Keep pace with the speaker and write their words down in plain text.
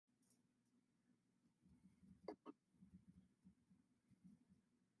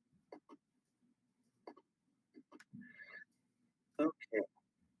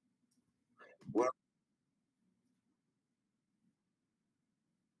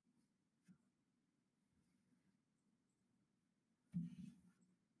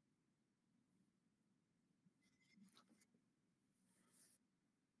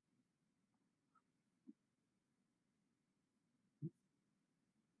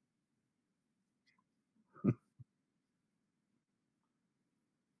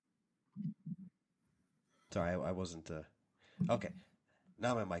Sorry, I wasn't. Okay,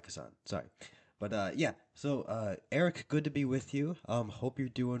 now my mic is on. Sorry, but yeah. So Eric, good to be with you. Hope you're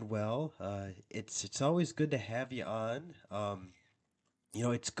doing well. It's always good to have you on.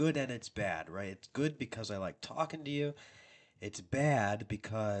 It's good and it's bad, right? It's good because I like talking to you. It's bad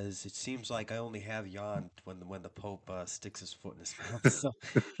because it seems like I only have you on when the Pope sticks his foot in his mouth. So,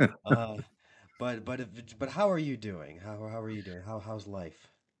 uh, but how are you doing? How are you doing? How's life?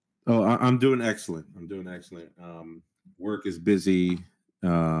 Oh, I'm doing excellent. I'm doing excellent. Work is busy.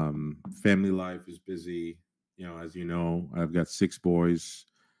 Family life is busy. As you know, I've got six boys,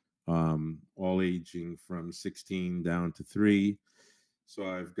 all aging from 16 down to 3. So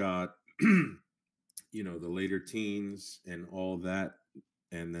I've got, the later teens and all that,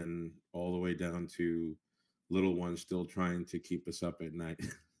 and then all the way down to little ones still trying to keep us up at night.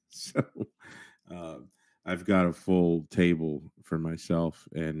 So uh, I've got a full table for myself,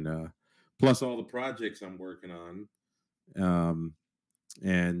 and plus all the projects I'm working on, um,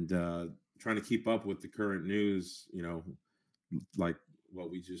 and trying to keep up with the current news. Like what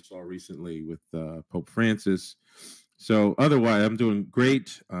we just saw recently with Pope Francis. So otherwise, I'm doing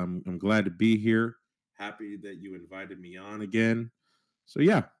great. I'm glad to be here. Happy that you invited me on again. So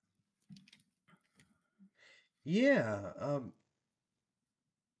yeah. Yeah.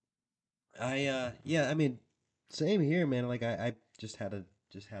 Yeah, I mean, same here, man. Like I just had a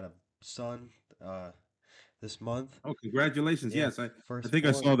son uh this month. Oh, congratulations. Yeah, Yes, I think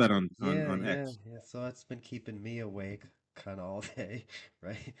I firstborn. saw that on on Yeah, on yeah, X. yeah. So that's been keeping me awake kind of all day,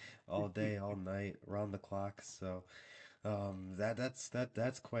 right? All day, all night, around the clock. So,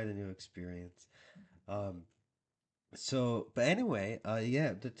 that's quite a new experience. Um, but anyway,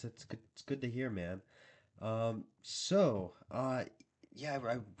 yeah, that's good. It's good to hear, man. Yeah,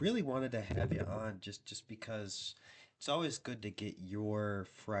 I really wanted to have you on just because it's always good to get your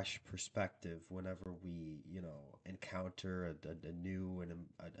fresh perspective whenever we, encounter a new and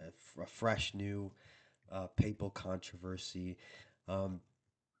a fresh new papal controversy. Um,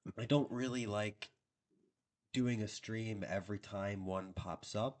 I don't really like doing a stream every time one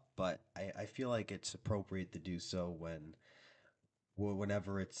pops up, but I feel like it's appropriate to do so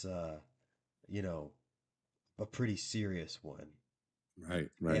whenever it's you know, a pretty serious one. Right,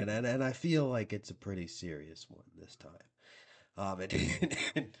 right. And I feel like it's a pretty serious one this time.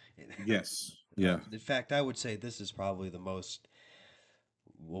 Yes. Yeah. In fact, I would say this is probably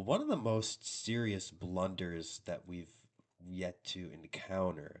one of the most serious blunders that we've yet to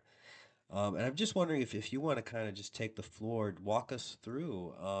encounter. And I'm just wondering if you want to kind of just take the floor, walk us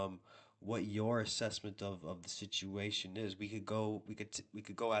through what your assessment of the situation is. We could go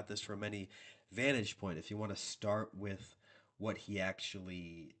at this from any vantage point. If you want to start with what he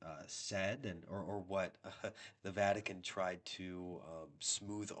actually said or what the Vatican tried to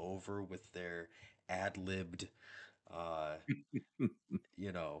smooth over with their ad-libbed, uh,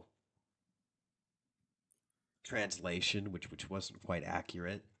 you know, translation, which wasn't quite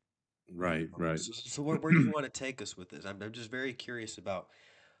accurate. Right, right. So where do you want to take us with this? I'm just very curious about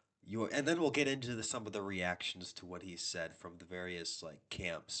and then we'll get into some of the reactions to what he said from the various like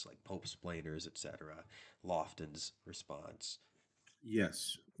camps, like Pope splainers, etc. Lofton's response.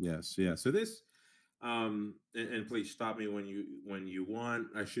 Yes. Yes. Yeah. So this and please stop me when you want.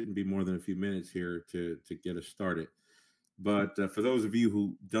 I shouldn't be more than a few minutes here to get us started. But for those of you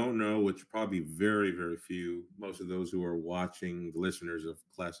who don't know, which probably very, very few, most of those who are watching, the listeners of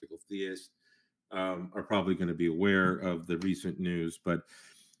Classical Theists, are probably going to be aware of the recent news. But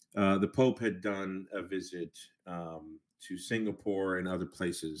the Pope had done a visit to Singapore and other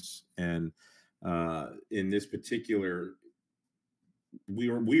places. And in this particular, we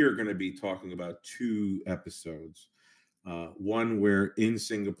are going to be talking about two episodes. One where in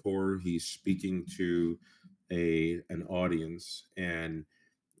Singapore he's speaking to an audience, and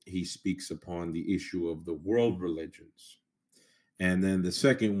he speaks upon the issue of the world religions. And then the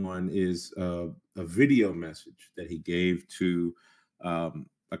second one is a video message that he gave to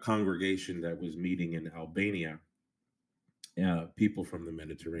a congregation that was meeting in Albania, people from the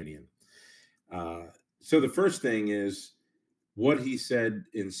Mediterranean. Uh, so the first thing is what he said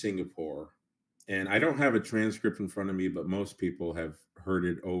in Singapore. And I don't have a transcript in front of me, but most people have heard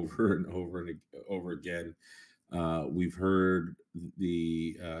it over and over and over again. We've heard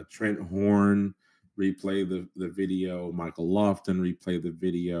the Trent Horn replay the video, Michael Lofton replay the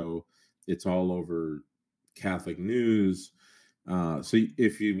video. It's all over Catholic News. So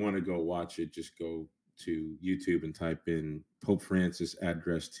if you want to go watch it, just go to YouTube and type in Pope Francis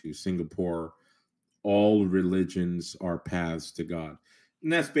address to Singapore. All religions are paths to God.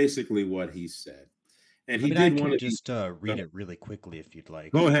 And that's basically what he said. And I he mean, I did one can of these. just read it really quickly if you'd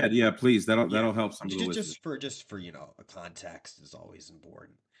like. Go ahead, yeah, please. Yeah, That'll help some of the listeners. just for a context is always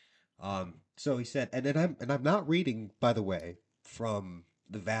important. So he said, and I'm not reading, by the way, from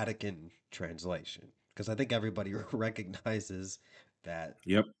the Vatican translation because I think everybody recognizes that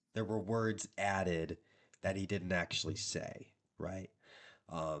Yep. there were words added that he didn't actually say, right?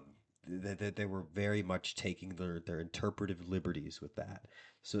 Um, that they were very much taking their interpretive liberties with that.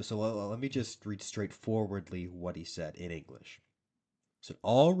 So let me just read straightforwardly what he said in English. So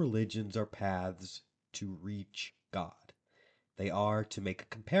all religions are paths to reach God. They are, to make a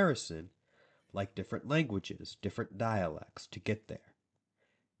comparison, like different languages, different dialects, to get there.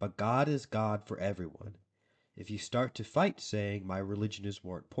 But God is God for everyone. If you start to fight saying my religion is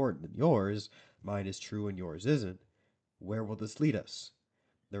more important than yours, mine is true and yours isn't, where will this lead us?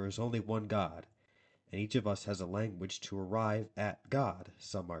 There is only one God, and each of us has a language to arrive at God.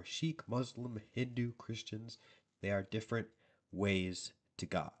 Some are Sikh, Muslim, Hindu, Christians. They are different ways to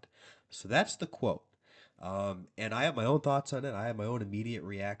God. So that's the quote. And I have my own thoughts on it. I have my own immediate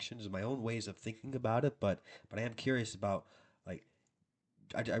reactions, my own ways of thinking about it. But I am curious about like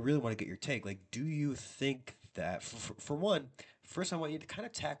I really want to get your take. Like, do you think that for one, first I want you to kind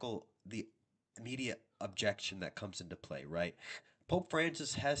of tackle the immediate objection that comes into play, right? Pope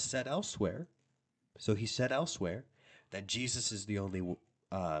Francis has said elsewhere, so he said elsewhere that Jesus is the only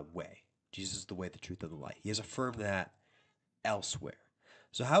way. Jesus is the way, the truth, and the light. He has affirmed that elsewhere.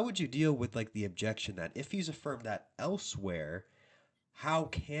 So how would you deal with like the objection that if he's affirmed that elsewhere, how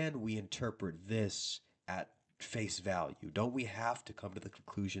can we interpret this at face value? Don't we have to come to the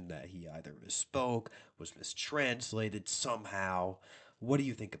conclusion that he either misspoke, was mistranslated somehow? What do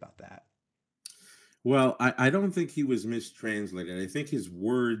you think about that? Well, I don't think he was mistranslated. I think his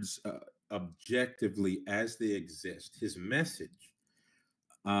words, objectively as they exist, his message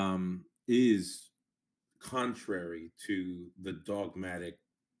is contrary to the dogmatic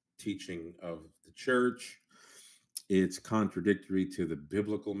teaching of the church. It's contradictory to the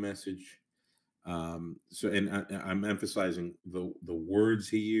biblical message. I'm emphasizing the words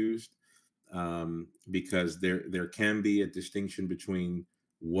he used, because there can be a distinction between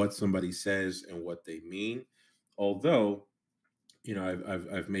what somebody says and what they mean. Although,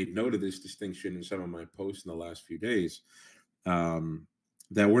 I've made note of this distinction in some of my posts in the last few days. Um,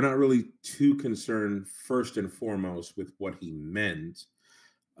 that we're not really too concerned first and foremost with what he meant.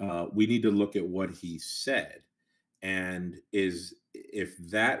 We need to look at what he said, and is if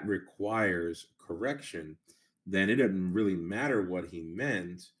that requires correction, then it doesn't really matter what he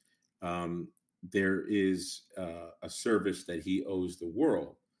meant. Um, there is a service that he owes the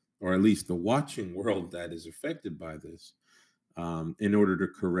world, or at least the watching world that is affected by this, in order to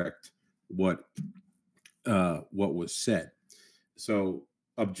correct what was said. So,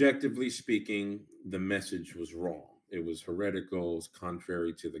 objectively speaking, the message was wrong. It was heretical, it's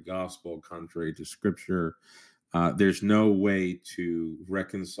contrary to the gospel, contrary to scripture. There's no way to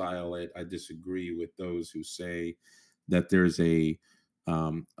reconcile it. I disagree with those who say that there's a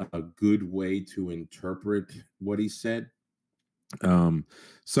good way to interpret what he said. Um,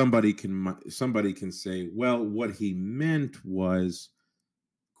 somebody can say, well, what he meant was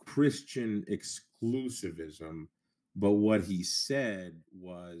Christian exclusivism, but what he said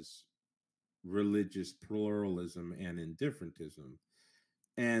was religious pluralism and indifferentism.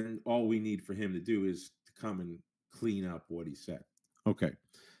 And all we need for him to do is to come and clean up what he said. Okay,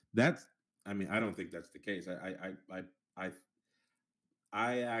 that's. I mean, I don't think that's the case.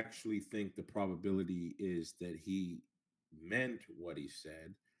 I actually think the probability is that he meant what he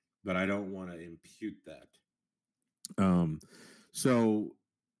said, but I don't want to impute that. Um, so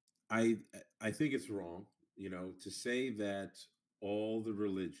I I think it's wrong, to say that all the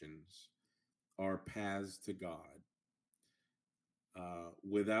religions are paths to God,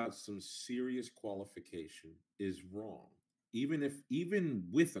 without some serious qualification is wrong. Even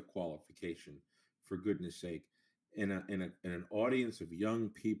with a qualification, for goodness sake, in an audience of young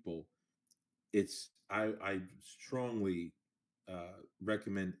people, I strongly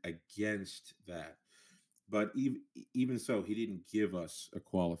recommend against that. But even so, he didn't give us a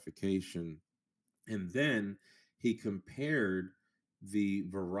qualification. And then he compared the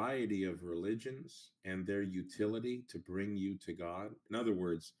variety of religions and their utility to bring you to God. In other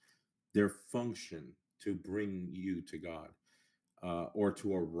words, their function to bring you to God, or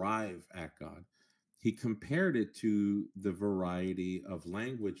to arrive at God. He compared it to the variety of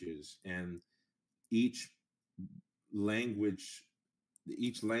languages, and each language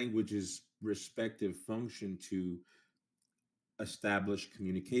each language's respective function to establish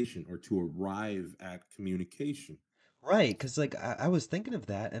communication or to arrive at communication. Right, because like I was thinking of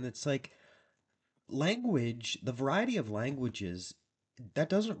that, and it's like language, the variety of languages, that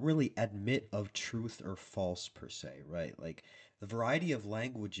doesn't really admit of truth or false per se, right? Like the variety of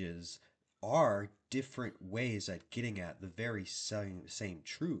languages are different ways at getting at the very same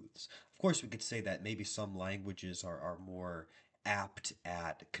truths. Of course, we could say that maybe some languages are more apt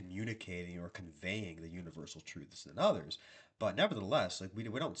at communicating or conveying the universal truths than others. But nevertheless, like we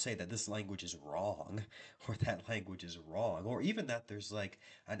don't say that this language is wrong or that language is wrong, or even that there's like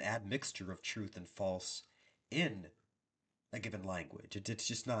an admixture of truth and false in a given language. It's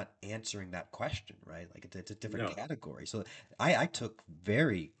just not answering that question, right? Like it's a different No. category. So I took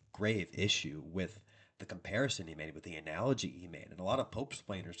very grave issue with the comparison he made, with the analogy he made. And a lot of Pope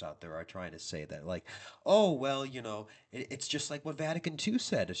explainers out there are trying to say that, like, oh, well, it's just like what Vatican II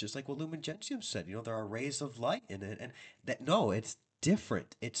said. It's just like what Lumen Gentium said. There are rays of light in it. And that, no, it's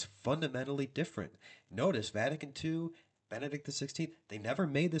different. It's fundamentally different. Notice Vatican II, Benedict the 16th, they never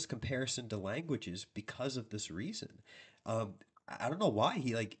made this comparison to languages because of this reason. Um, I don't know why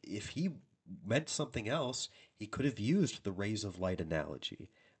he, like, if he meant something else, he could have used the rays of light analogy.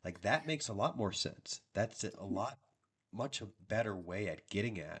 Like that makes a lot more sense. That's a lot much a better way at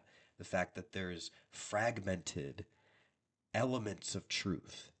getting at the fact that there's fragmented elements of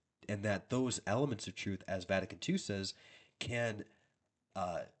truth, and that those elements of truth, as Vatican II says, can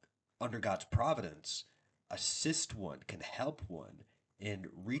uh, under God's providence assist one, can help one in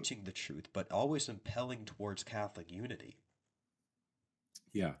reaching the truth, but always impelling towards Catholic unity.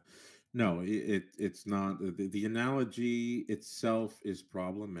 Yeah. No, it's not. The analogy itself is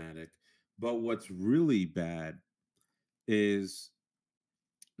problematic, but what's really bad is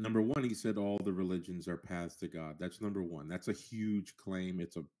number one, he said all the religions are paths to God. That's number one. That's a huge claim.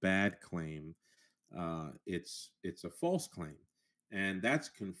 It's a bad claim. It's a false claim, and that's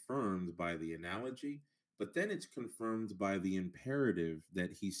confirmed by the analogy. But then it's confirmed by the imperative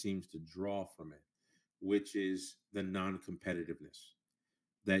that he seems to draw from it, which is the non-competitiveness.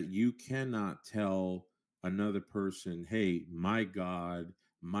 That you cannot tell another person, "Hey, my God,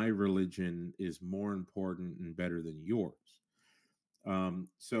 my religion is more important and better than yours."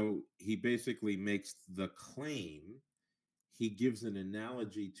 So he basically makes the claim, he gives an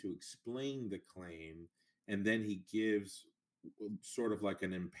analogy to explain the claim, and then he gives sort of like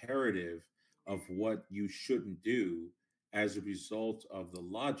an imperative of what you shouldn't do as a result of the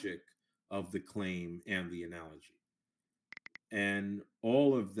logic of the claim and the analogy. And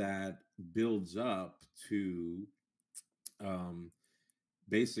all of that builds up to um,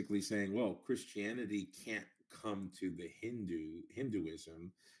 basically saying, well, Christianity can't come to the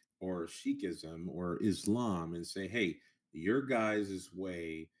Hinduism or Sikhism or Islam and say, hey, your guys'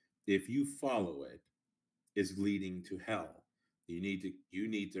 way, if you follow it, is leading to hell. You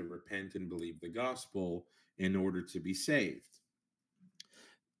need to repent and believe the gospel in order to be saved,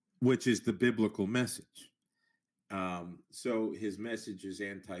 which is the biblical message. So his message is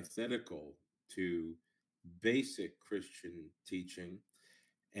antithetical to basic Christian teaching,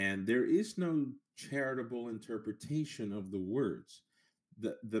 and there is no charitable interpretation of the words.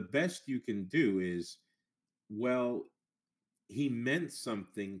 The best you can do is, well, he meant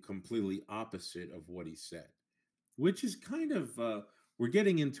something completely opposite of what he said, which is kind of we're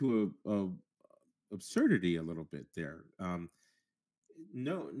getting into a absurdity a little bit there.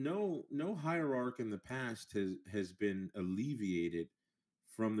 No hierarch in the past has been alleviated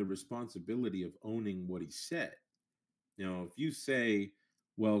from the responsibility of owning what he said. If you say,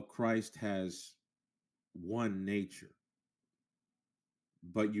 well, Christ has one nature,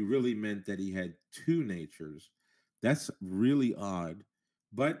 but you really meant that he had two natures, that's really odd.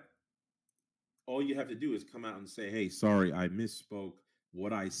 But all you have to do is come out and say, hey, sorry, I misspoke.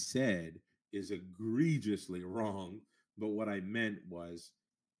 What I said is egregiously wrong, but what I meant was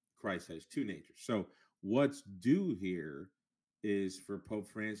Christ has two natures. So what's due here is for Pope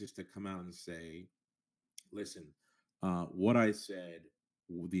Francis to come out and say, listen, what I said,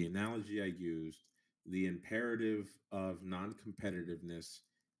 the analogy I used, the imperative of non competitiveness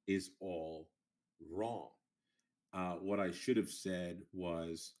is all wrong. What I should have said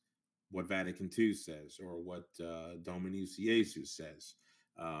was what Vatican II says, or what Dominus Jesus says,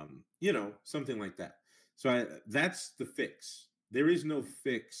 something like that. So that's the fix. There is no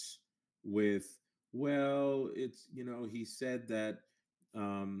fix with, well, he said that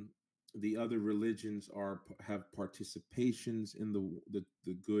um, the other religions have participations in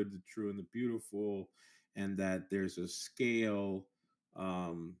the good, the true, and the beautiful, and that there's a scale,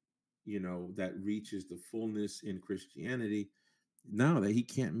 that reaches the fullness in Christianity. No, that he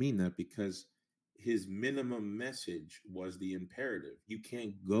can't mean that, because his minimum message was the imperative. You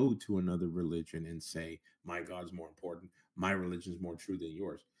can't go to another religion and say, my God's more important, my religion's more true than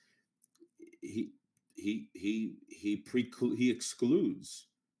yours. he excludes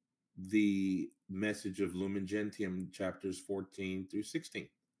the message of Lumen Gentium chapters 14 through 16,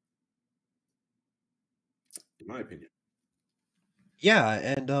 in my opinion. Yeah,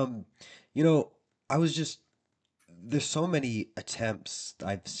 and you know, I was just there's so many attempts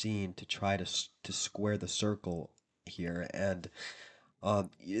I've seen to try to square the circle here, and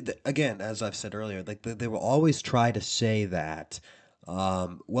again, as I've said earlier, like they will always try to say that,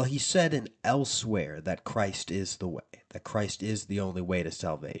 well, he said in elsewhere that Christ is the way, that Christ is the only way to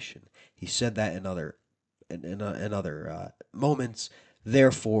salvation. He said that in other moments.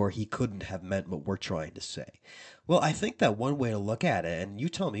 Therefore, he couldn't have meant what we're trying to say. Well, I think that one way to look at it, and you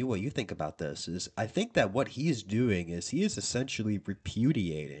tell me what you think about this, is I think that what he is doing is he is essentially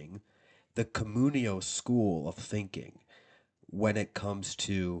repudiating the communio school of thinking when it comes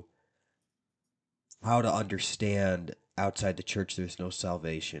to how to understand outside the church there's no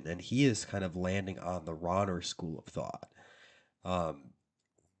salvation. And he is kind of landing on the Ronner school of thought, um,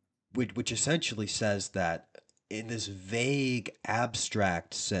 which essentially says that in this vague,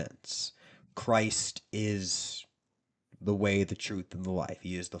 abstract sense, Christ is the way, the truth, and the life.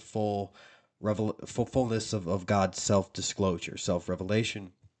 He is the fullness of God's self disclosure, self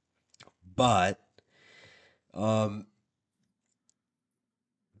revelation. But um,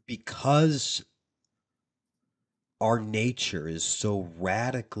 because our nature is so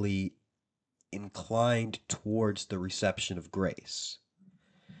radically inclined towards the reception of grace,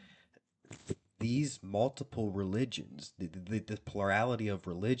 these multiple religions, the plurality of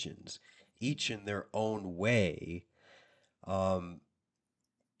religions, each in their own way, um,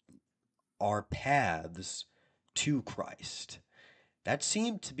 are paths to Christ. That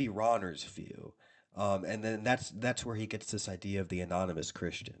seemed to be Ronner's view. And then that's where he gets this idea of the anonymous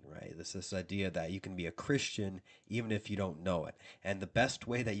Christian, right? This idea that you can be a Christian even if you don't know it. And the best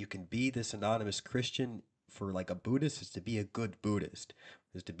way that you can be this anonymous Christian for like a Buddhist is to be a good Buddhist,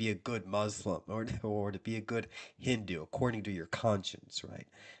 is to be a good Muslim, or to be a good Hindu according to your conscience, right?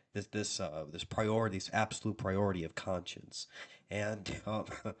 This priority, this absolute priority of conscience. And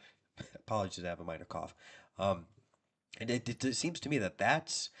apologies, I have a minor cough. Um, and it seems to me that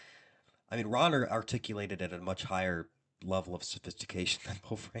that's, I mean, Ron articulated at a much higher level of sophistication than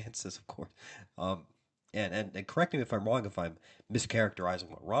Pope Francis, of course. Um, and correct me if I'm wrong, if I'm mischaracterizing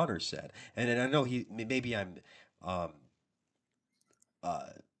what Ronner said. And I know maybe I'm um,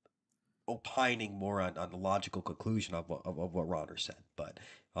 uh, opining more on the logical conclusion of what Ronner said. But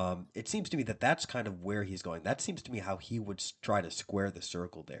it seems to me that that's kind of where he's going. That seems to me how he would try to square the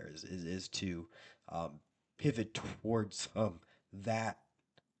circle there is to um, pivot towards that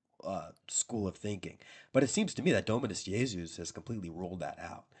school of thinking. But it seems to me that Dominus Jesus has completely ruled that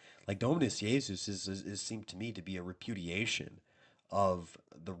out. Like Dominus Jesus is seemed to me to be a repudiation of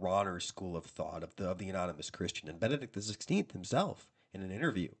the Ronner school of thought of the anonymous Christian. And Benedict the XVI himself, in an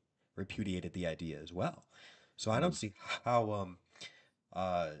interview, repudiated the idea as well. So I don't Mm. see how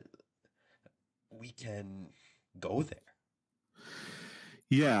uh, we can go there.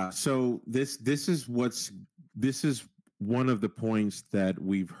 Yeah. So this is one of the points that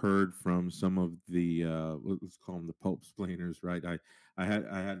we've heard from some of the let's call them the Pope splainers, right? I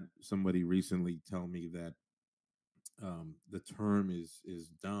had somebody recently tell me that the term is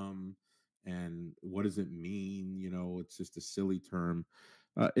dumb, and what does it mean? You know, it's just a silly term.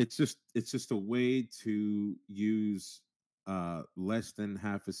 It's just a way to use less than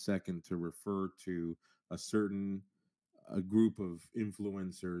half a second to refer to a certain a group of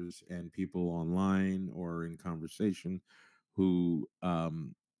influencers and people online or in conversation who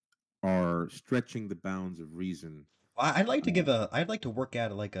are stretching the bounds of reason. I'd like to work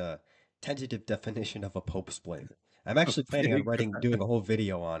out like a tentative definition of a Pope splainer. I'm actually planning on Okay. doing a whole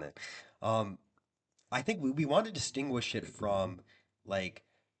video on it. Um, I think we want to distinguish it from like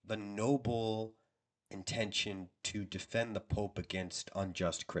the noble intention to defend the Pope against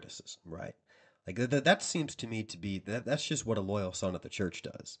unjust criticism, right? Like that seems to me to be that's just what a loyal son of the church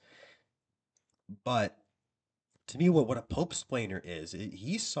does. But to me, what a Pope splainer is,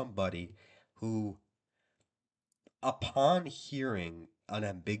 he's somebody who, upon hearing an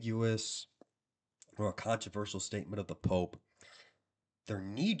ambiguous or a controversial statement of the Pope, their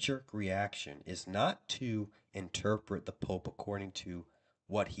knee jerk reaction is not to interpret the Pope according to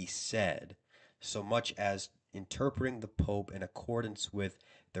what he said, so much as interpreting the Pope in accordance with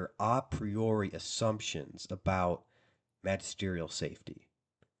their a priori assumptions about magisterial safety.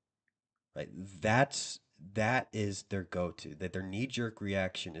 Right? That is their go-to. That their knee-jerk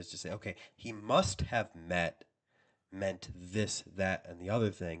reaction is to say, okay, he must have meant this, that, and the other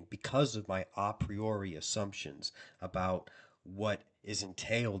thing because of my a priori assumptions about what is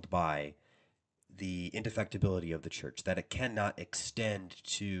entailed by the indefectibility of the church, that it cannot extend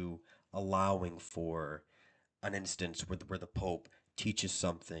to allowing for an instance where the Pope teaches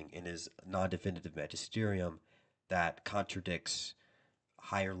something in his non definitive magisterium that contradicts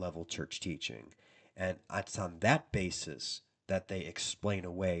higher level church teaching. And it's on that basis that they explain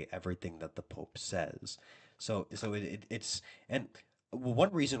away everything that the Pope says. It's, and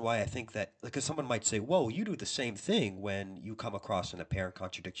one reason why I think that, because someone might say, whoa, you do the same thing when you come across an apparent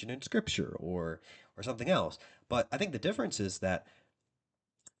contradiction in scripture or something else. But I think the difference is that,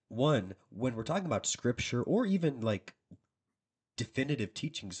 one, when we're talking about scripture or even like definitive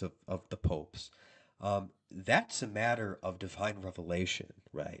teachings of the popes, that's a matter of divine revelation,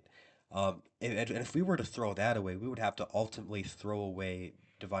 right? And if we were to throw that away, we would have to ultimately throw away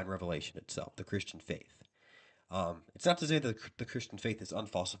divine revelation itself, the Christian faith. It's not to say that the Christian faith is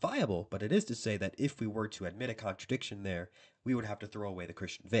unfalsifiable, but it is to say that if we were to admit a contradiction there, we would have to throw away the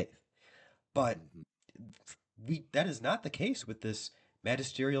Christian faith. But Mhm. that is not the case with this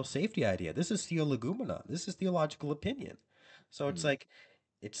magisterial safety idea. This is theologumenon. This is theological opinion. So it's Mm. like,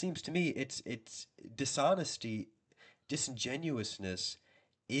 it seems to me it's dishonesty, disingenuousness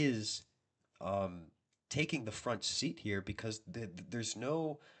is um, taking the front seat here because there's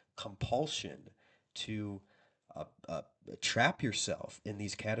no compulsion to uh, uh, trap yourself in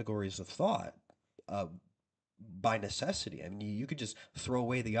these categories of thought uh, by necessity. I mean, you could just throw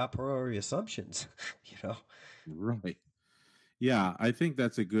away the a priori assumptions, you know. Right. Yeah, I think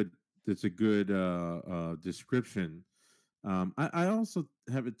that's a good description. I also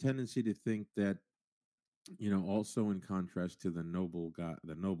have a tendency to think that, also in contrast to the noble guy,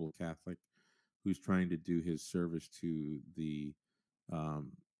 the noble Catholic, who's trying to do his service to the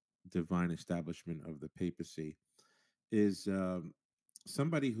um, divine establishment of the papacy, is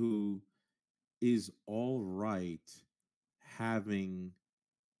somebody who is all right having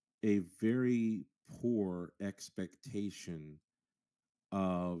a very poor expectation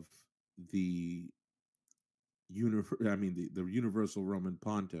of the the universal Roman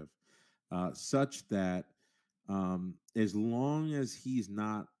pontiff, such that as long as he's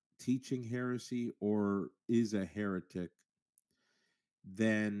not teaching heresy or is a heretic,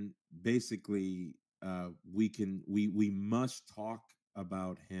 then basically we must talk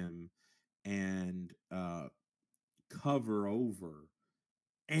about him and cover over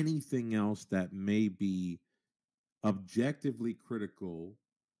anything else that may be objectively critical,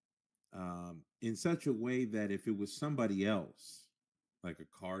 in such a way that if it was somebody else, like a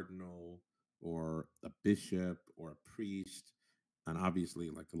cardinal or a bishop or a priest, and obviously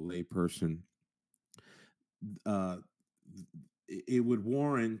like a lay person, uh, it would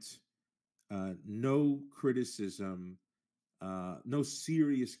warrant no criticism, no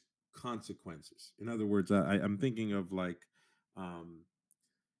serious consequences. In other words, I'm thinking of um,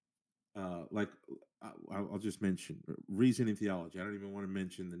 like I'll just mention Reason in Theology. I don't even want to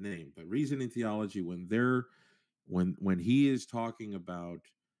mention the name, but Reason in Theology, when he is talking about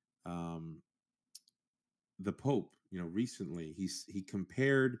um, the Pope, recently he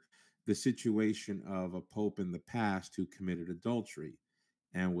compared the situation of a Pope in the past who committed adultery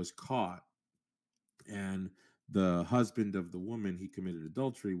and was caught, and the husband of the woman he committed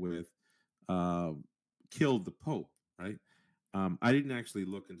adultery with uh, killed the Pope, right? I didn't actually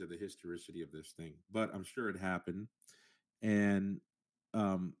look into the historicity of this thing, but I'm sure it happened. And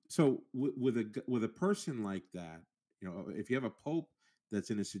so, with a person like that, if you have a pope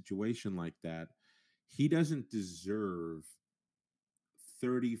that's in a situation like that, he doesn't deserve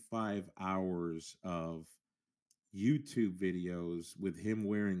 35 hours of YouTube videos with him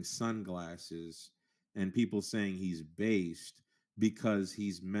wearing sunglasses and people saying he's based because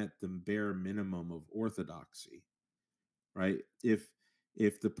he's met the bare minimum of orthodoxy, right? If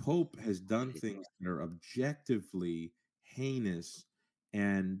the Pope has done Right. things that are objectively heinous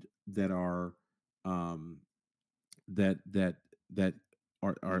and that are um, that that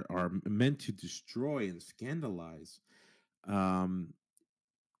are meant to destroy and scandalize, um,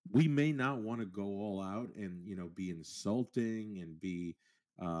 we may not want to go all out and be insulting and be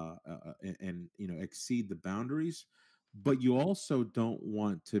and exceed the boundaries, but you also don't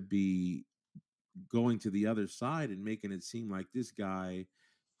want to be going to the other side and making it seem like this guy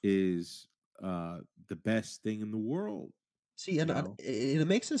is uh the best thing in the world, See, you and know? it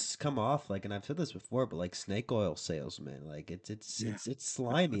makes us come off like, and I've said this before, but like snake oil salesman, like Yeah. it's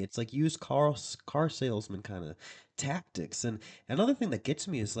slimy. It's like used car salesman kind of tactics. And another thing that gets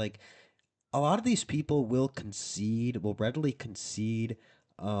me is like a lot of these people will readily concede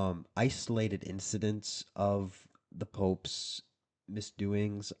isolated incidents of the Pope's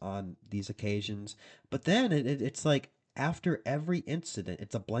misdoings on these occasions, but then it's like after every incident,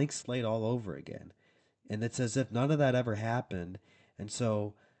 it's a blank slate all over again. And it's as if none of that ever happened. And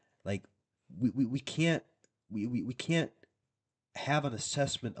so, like, we can't we can't have an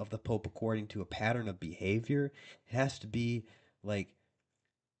assessment of the Pope according to a pattern of behavior. It has to be like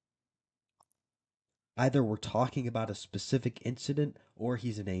either we're talking about a specific incident or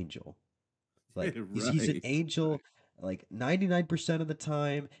he's an angel. Like he's an Right. angel like 99% of the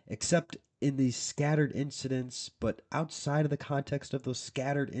time, except in these scattered incidents, but outside of the context of those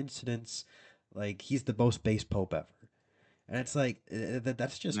scattered incidents, like he's the most base pope ever. And it's like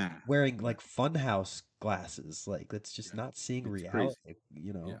that's just Nah. wearing Nah. like funhouse glasses. Like that's just Yeah. not seeing It's crazy. reality,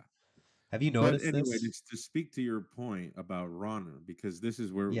 you know. Yeah. Have you But noticed anyway, this? to speak to your point about Ronner, because this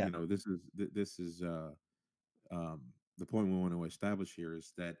is where Yeah. this is um, the point we want to establish here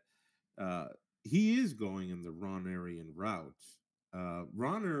is that uh, he is going in the Ronnerian route.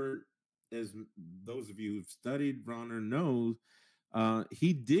 Ronner, as those of you who've studied Ronner know,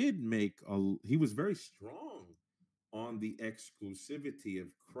 he did make a. He was very strong on the exclusivity of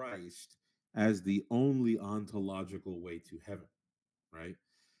Christ as the only ontological way to heaven, right?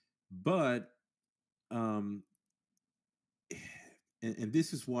 But um, and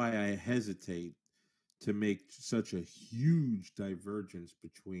this is why I hesitate to make such a huge divergence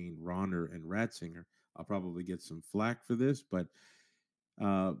between Ronner and Ratzinger. I'll probably get some flack for this, but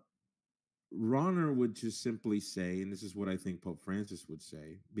uh, Ronner would just simply say, and this is what I think Pope Francis would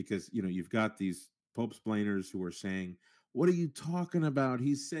say, because you've got these Pope splainers who are saying, "What are you talking about?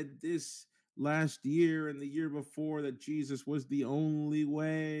 He said this last year and the year before that Jesus was the only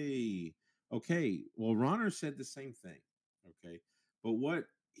way." Okay, well, Ronner said the same thing. Okay, but what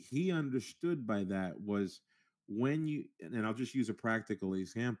he understood by that was when you, and I'll just use a practical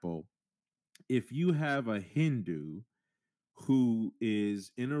example. If you have a Hindu who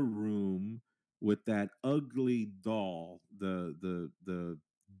is in a room with that ugly doll, the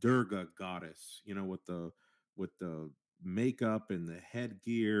Durga goddess, with the makeup and the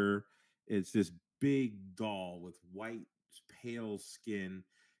headgear. It's this big doll with white pale skin.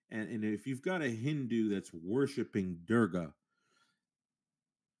 And if you've got a Hindu that's worshiping Durga,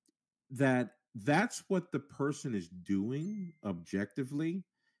 that's what the person is doing objectively.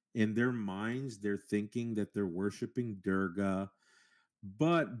 In their minds, they're thinking that they're worshiping Durga,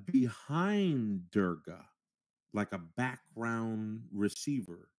 but behind Durga, like a background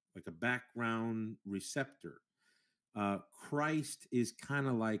receiver, like a background receptor, Christ is kind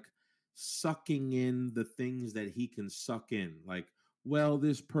of like sucking in the things that he can suck in. Like, well,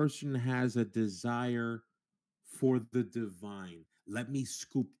 this person has a desire for the divine. Let me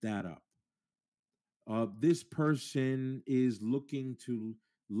scoop that up. This person is looking to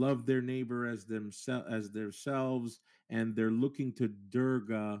love their neighbor as themselves, and they're looking to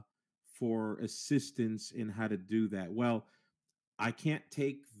Durga for assistance in how to do that. Well, I can't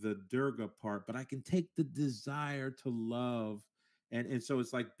take the Durga part, but I can take the desire to love, and so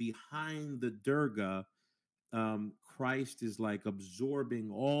it's like behind the Durga, Christ is like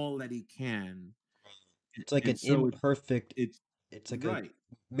absorbing all that he can, It's like and an so imperfect it's it's like a right.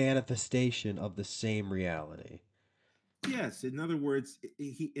 manifestation of the same reality. Yes, in other words,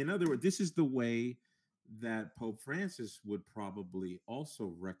 this is the way that Pope Francis would probably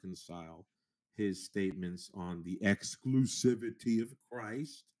also reconcile his statements on the exclusivity of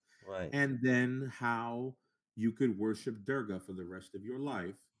Christ, Right. and then how you could worship Durga for the rest of your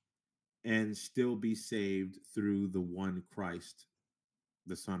life and still be saved through the one Christ,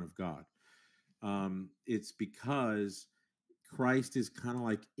 the Son of God. It's because Christ is kind of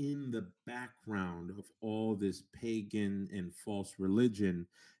like in the background of all this pagan and false religion,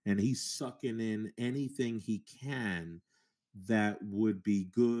 and he's sucking in anything he can that would be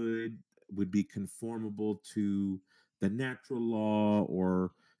good, would be conformable to the natural law,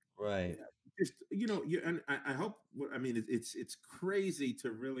 or Right. just and I hope. I mean, it's crazy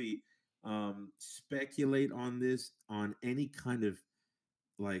to really speculate on this on any kind of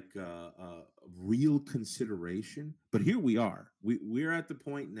like real consideration. But here we are. We're at the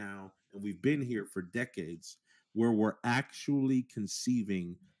point now, and we've been here for decades, where we're actually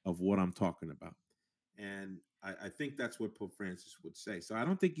conceiving of what I'm talking about. And I think that's what Pope Francis would say. So I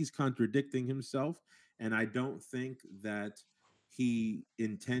don't think he's contradicting himself, and I don't think that he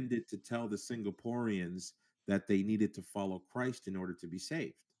intended to tell the Singaporeans that they needed to follow Christ in order to be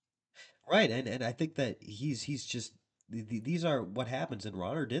saved. Right. And I think that he's just these are what happens and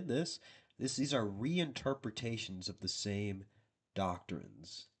Ronner did this. These are reinterpretations of the same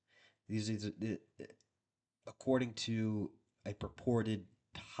doctrines. These according to a purported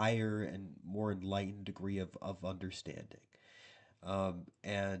higher and more enlightened degree of understanding.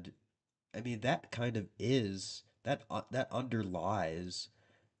 And I mean that kind of is that underlies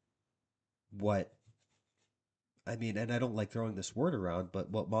what I mean, and I don't like throwing this word around, but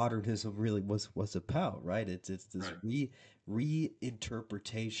what modernism really was about, right? It's this Right.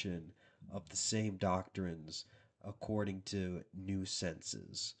 reinterpretation of the same doctrines according to new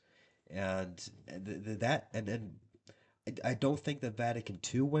senses, and that and I don't think that Vatican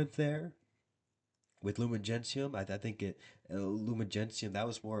II went there with Lumen Gentium. I think Lumen Gentium, that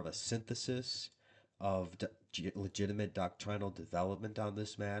was more of a synthesis of legitimate doctrinal development on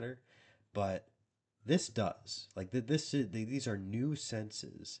this matter, but this does like these are new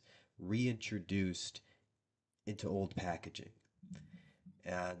senses reintroduced into old packaging,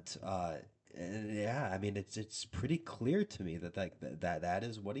 and yeah, I mean it's pretty clear to me that that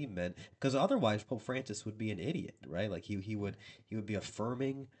is what he meant, because otherwise Pope Francis would be an idiot, right? Like he would be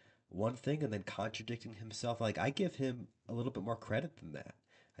affirming one thing and then contradicting himself. Like I give him a little bit more credit than that.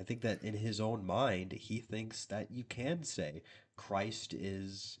 I think that in his own mind he thinks that you can say Christ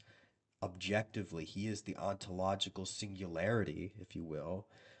is objectively, he is the ontological singularity, if you will.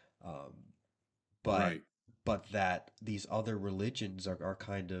 Um, but Right. that these other religions are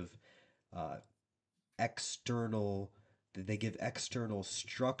kind of uh, external. They give external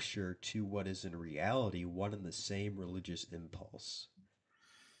structure to what is in reality one and the same religious impulse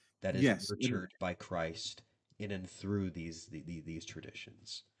that is Yes. And nurtured by Christ in and through these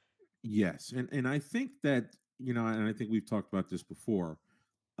traditions. yes. And I think that, and I think we've talked about this before.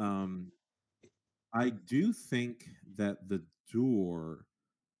 Um, I do think that the door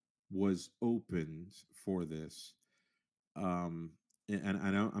was opened for this. I'm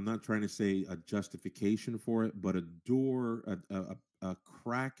not trying to say a justification for it, but a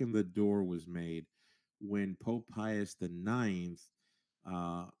crack in the door was made when Pope Pius IX,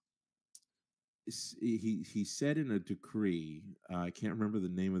 uh, he said in a decree. I can't remember the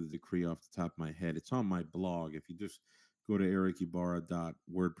name of the decree off the top of my head. It's on my blog. If you just go to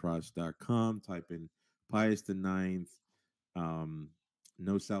erickybarra.wordpress.com, type in Pius IX, um,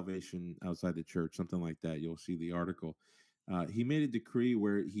 no salvation outside the church, something like that. You'll see the article. He made a decree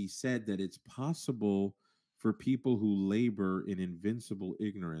where he said that it's possible for people who labor in invincible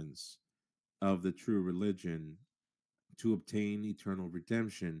ignorance of the true religion to obtain eternal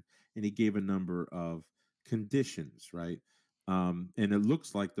redemption. And he gave a number of conditions, right? And it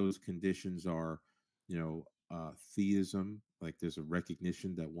looks like those conditions are, theism, like there's a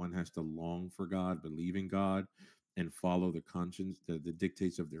recognition that one has to long for God, believe in God, and follow the conscience, the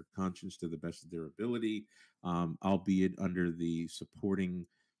dictates of their conscience to the best of their ability, albeit under the supporting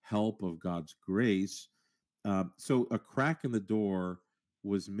help of God's grace. So a crack in the door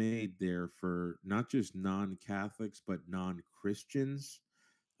was made there for not just non-Catholics but non-Christians,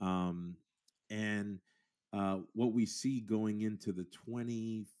 um, and what we see going into the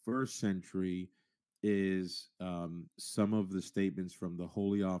 21st century is some of the statements from the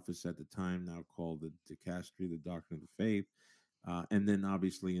Holy Office at the time, now called the Dicastery, the Doctrine of the Faith, and then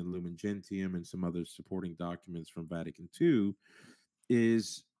obviously in Lumen Gentium and some other supporting documents from Vatican II,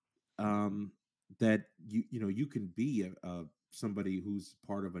 is um, that you can be somebody who's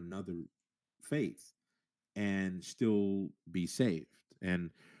part of another faith and still be saved.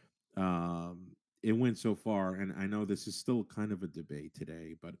 And it went so far, and I know this is still kind of a debate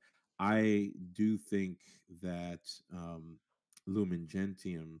today, but I do think that Lumen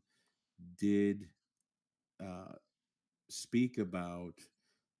Gentium did uh, speak about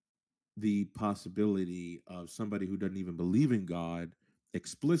the possibility of somebody who doesn't even believe in God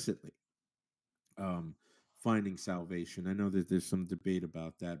explicitly um, finding salvation. I know that there's some debate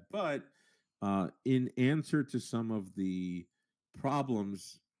about that, but in answer to some of the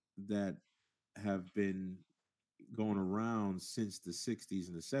problems that have been going around since the 60s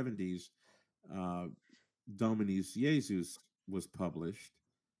and the 70s, uh, Dominus Jesus was published,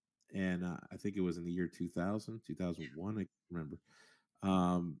 and I think it was in the year 2000, 2001. I can't remember.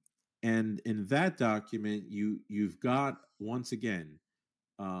 Um, and in that document, you've got once again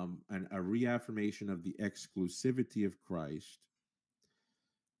a reaffirmation of the exclusivity of Christ,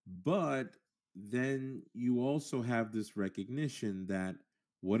 but then you also have this recognition that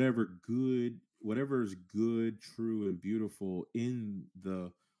whatever is good, true, and beautiful in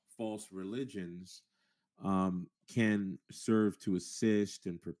the false religions can serve to assist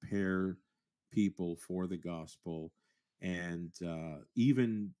and prepare people for the gospel. And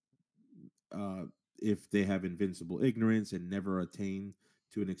even uh, if they have invincible ignorance and never attain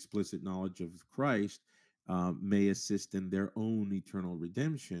to an explicit knowledge of Christ, may assist in their own eternal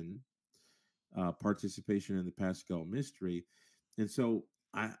redemption, participation in the Paschal mystery. And so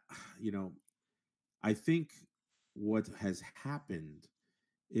I, you know, I think what has happened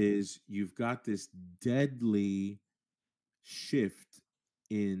is you've got this deadly shift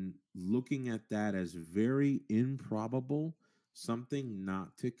in looking at that as very improbable, something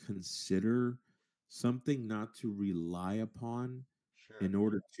not to consider, something not to rely upon Sure. in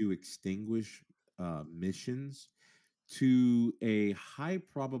order to extinguish missions, to a high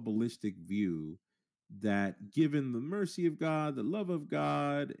probabilistic view that given the mercy of God, the love of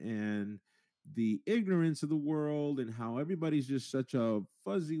God, and the ignorance of the world, and how everybody's just such a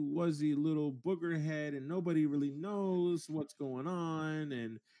fuzzy wuzzy little booger head and nobody really knows what's going on,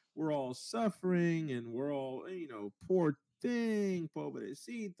 and we're all suffering, and we're all, poor thing,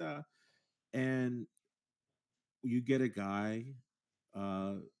 pobrecita. And you get a guy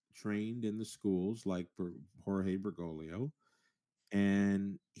uh, trained in the schools like Jorge Bergoglio,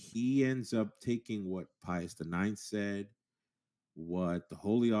 and he ends up taking what Pius IX said, what the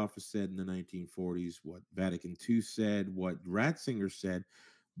Holy Office said in the 1940s, what Vatican II said, what Ratzinger said,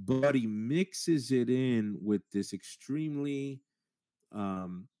 but he mixes it in with this extremely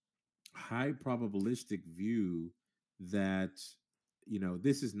um, high probabilistic view that,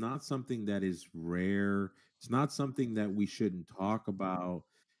 this is not something that is rare. It's not something that we shouldn't talk about.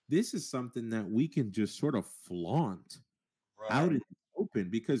 This is something that we can just sort of flaunt out in Right. the open,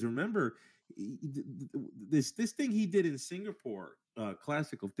 because remember, this thing he did in Singapore,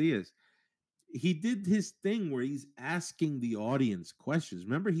 classical theist, he did his thing where he's asking the audience questions.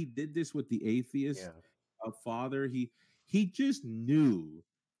 Remember, he did this with the atheist Yeah. father. He just knew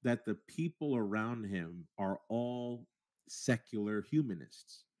that the people around him are all secular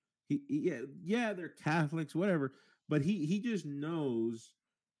humanists. Yeah, they're Catholics, whatever, but he just knows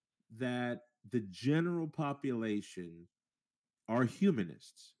that the general population are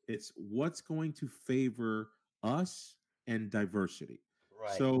humanists. It's what's going to favor us and diversity.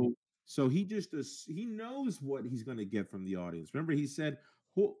 Right. So he knows what he's going to get from the audience. Remember, he said,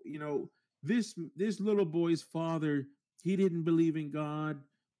 this little boy's father, he didn't believe in God.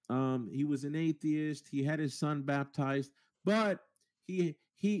 He was an atheist. He had his son baptized, but he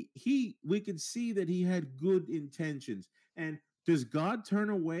we could see that he had good intentions. And does God turn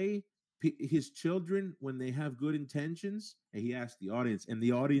away his children when they have good intentions? And he asked the audience, and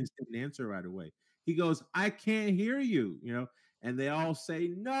the audience didn't answer right away. He goes, I can't hear you, and they all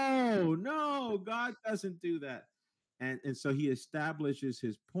say, no, no, God doesn't do that. And so he establishes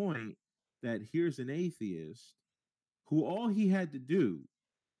his point that here's an atheist who all he had to do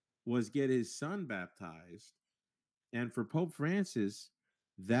was get his son baptized. And for Pope Francis,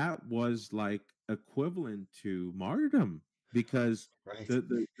 that was like equivalent to martyrdom, because Right.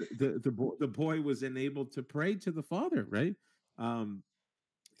 the boy was enabled to pray to the Father, right? Um,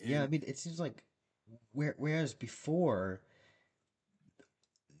 Yeah, I and mean, it seems like whereas before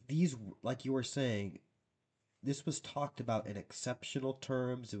these, like you were saying, this was talked about in exceptional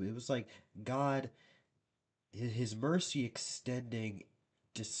terms. It was like God, his mercy extending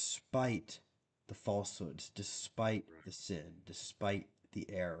despite the falsehoods, despite right, the sin, despite the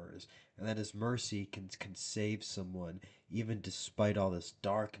errors, and that his mercy can save someone even despite all this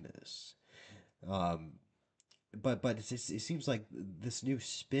darkness. Um, but it seems like this new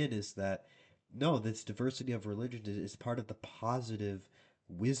spin is that no, this diversity of religion is part of the positive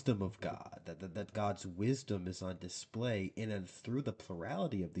wisdom of God. That God's wisdom is on display in and through the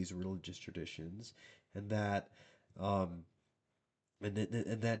plurality of these religious traditions, and that um,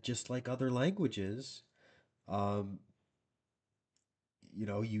 and that just like other languages, um,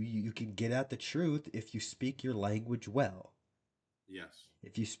 you can get at the truth if you speak your language well. yes,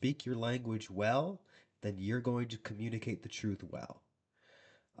 If you speak your language well, then you're going to communicate the truth well.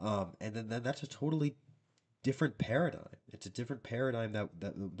 And then that's a totally different paradigm. It's a different paradigm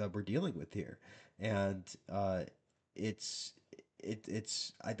that we're dealing with here, and it's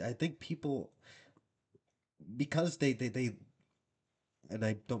I think people, because they and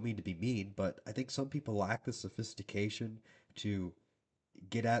I don't mean to be mean, but I think some people lack the sophistication to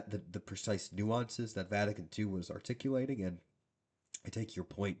get at the precise nuances that Vatican II was articulating. And I take your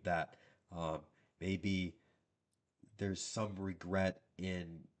point that um, maybe there's some regret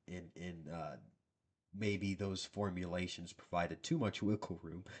in maybe those formulations provided too much wiggle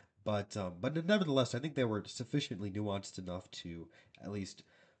room, but nevertheless, I think they were sufficiently nuanced enough to, at least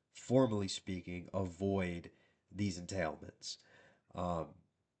formally speaking, avoid these entailments. Um,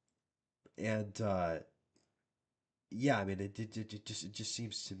 and yeah, I mean, it just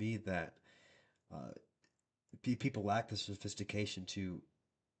seems to me that uh, people lack the sophistication to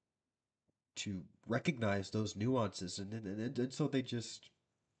recognize those nuances, and so they just,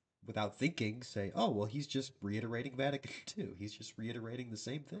 without thinking, say, "Oh, well, he's just reiterating Vatican II. He's just reiterating the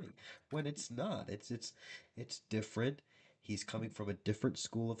same thing," when it's not. It's different. He's coming from a different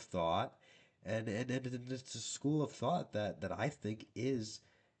school of thought, and it's a school of thought that I think is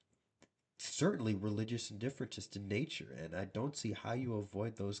certainly religious and differentist in nature, and I don't see how you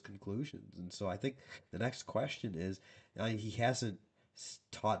avoid those conclusions. And so I think the next question is, he hasn't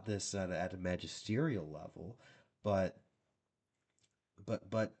taught this at a magisterial level, but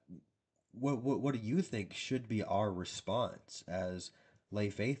but what do you think should be our response as lay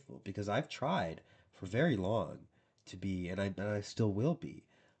faithful? Because I've tried for very long to be, and I still will be,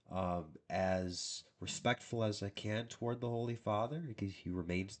 as respectful as I can toward the Holy Father because he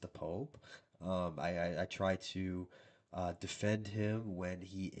remains the Pope. I try to defend him when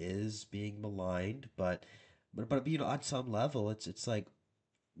he is being maligned, but on some level, it's like,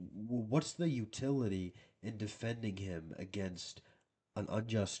 what's the utility in defending him against an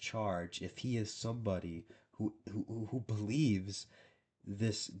unjust charge if he is somebody who believes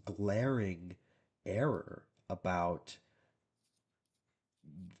this glaring error about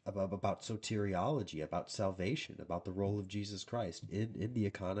soteriology, about salvation, about the role of Jesus Christ in the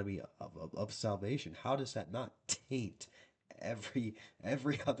economy of salvation? How does that not taint every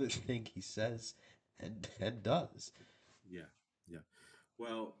other thing he says and does? Yeah, yeah.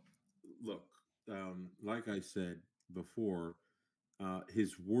 Well, look, like I said before,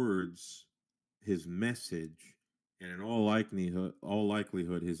 his words, his message, and in all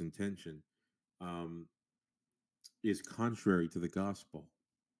likelihood, his intention um, is contrary to the gospel.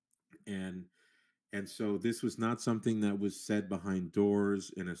 And and so this was not something that was said behind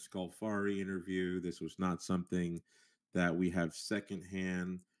doors in a Scolfari interview. This was not something that we have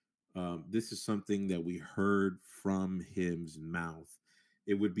secondhand. This is something that we heard from his mouth.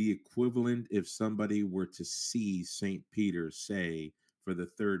 It would be equivalent if somebody were to see St. Peter say for the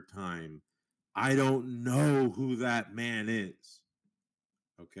third time, I don't know who that man is.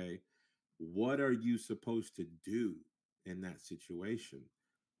 Okay. What are you supposed to do in that situation?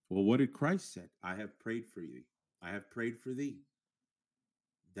 Well, what did Christ said? I have prayed for you. I have prayed for thee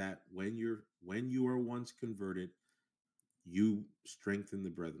that when you are once converted, you strengthen the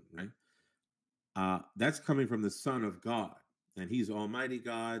brethren, right? That's coming from the Son of God, and He's Almighty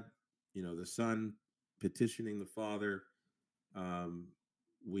God. You know, the Son petitioning the Father. Um,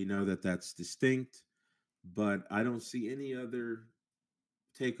 we know that that's distinct, but I don't see any other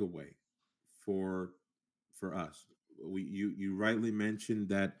takeaway for for us. You rightly mentioned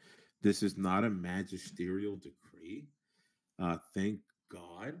that this is not a magisterial decree. Thank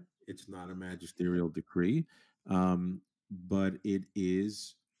God it's not a magisterial decree, but it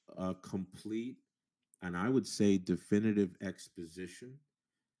is a complete and I would say definitive exposition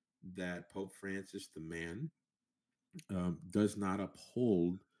that Pope Francis, the man, does not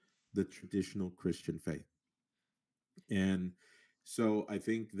uphold the traditional Christian faith. And so I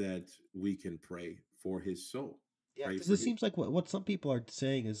think that we can pray for his soul, Yeah, pray because for it his. seems like what some people are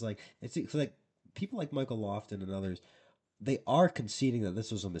saying is like it's like people like Michael Lofton and others, they are conceding that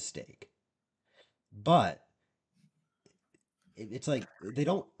this was a mistake, but it's like they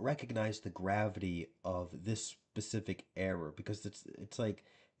don't recognize the gravity of this specific error because it's like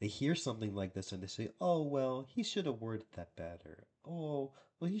they hear something like this and they say, "Oh well, he should have worded that better. Oh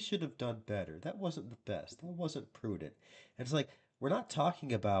well, he should have done better. That wasn't the best. That wasn't prudent." And it's like we're not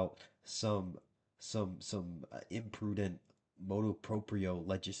talking about some imprudent motu proprio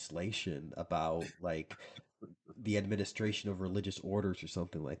legislation about like the administration of religious orders or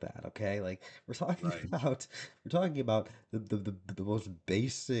something like that. Okay, like we're talking Right. about we're talking about the most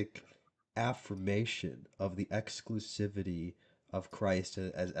basic affirmation of the exclusivity of Christ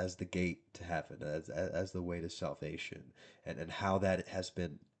as the gate to heaven, as the way to salvation, and how that has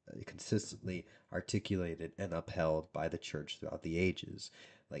been consistently articulated and upheld by the church throughout the ages.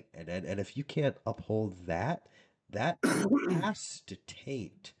 Like, and if you can't uphold that, that has to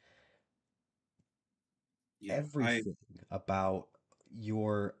taint Yeah, I everything about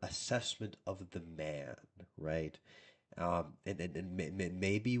your assessment of the man, right? And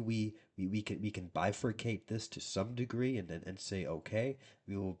maybe we can bifurcate this to some degree and say, okay,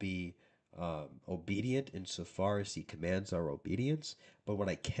 we will be obedient insofar as he commands our obedience. But what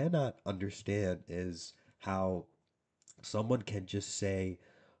I cannot understand is how someone can just say,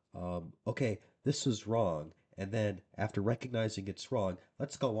 okay, this is wrong. And then after recognizing it's wrong,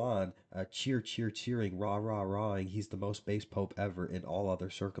 let's go on, cheer, cheer, cheering, rah, rah, rahing. He's the most base pope ever in all other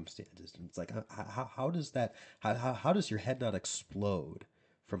circumstances. And it's like, how does that, how does your head not explode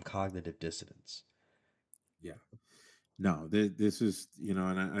from cognitive dissonance? yeah. No, this is and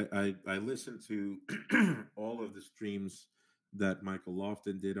I listened to all of the streams that Michael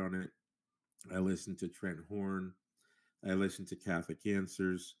Lofton did on it. I listened to Trent Horn. I listened to Catholic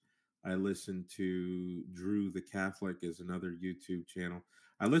Answers. I listen to Drew the Catholic is another YouTube channel.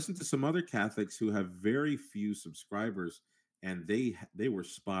 I listen to some other Catholics who have very few subscribers, and they were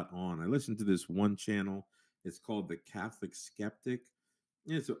spot on. I listened to this one channel. It's called the Catholic Skeptic.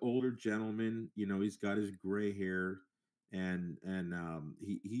 It's an older gentleman. You know, he's got his gray hair, and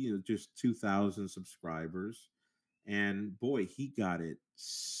he just 2,000 subscribers, and boy, he got it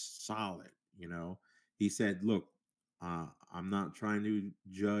solid. You know, he said, "Look, I'm not trying to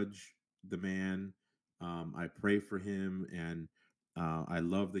judge the man. I pray for him, and I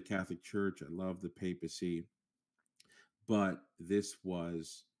love the Catholic Church. I love the papacy, but this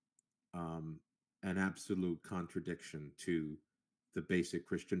was um, an absolute contradiction to the basic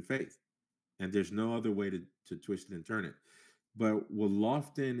Christian faith, and there's no other way to twist it and turn it." But with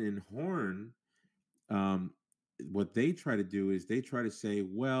Lofton and Horn, um, what they try to do is they try to say,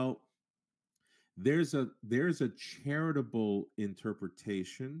 well, there's a charitable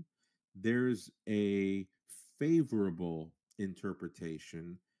interpretation, there's a favorable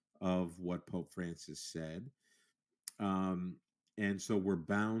interpretation of what Pope Francis said, um, and so we're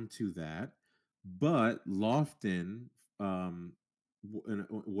bound to that. But Lofton,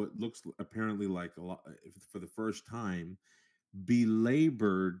 what looks apparently like a lot for the first time,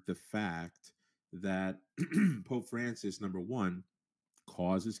 belabored the fact that Pope Francis, number one,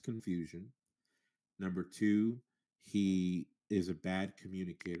 causes confusion. Number two, he is a bad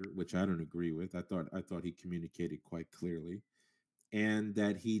communicator, which I don't agree with. I thought he communicated quite clearly, and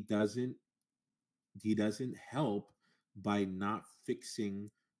that he doesn't help by not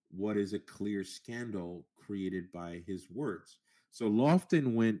fixing what is a clear scandal created by his words. So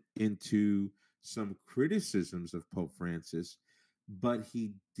Lofton went into some criticisms of Pope Francis, but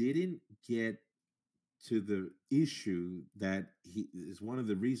he didn't get to the issue that he is one of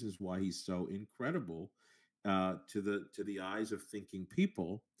the reasons why he's so incredible to the eyes of thinking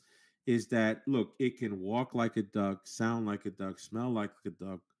people, is that look, it can walk like a duck, sound like a duck, smell like a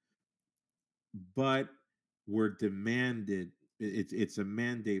duck, but we're demanded. It's a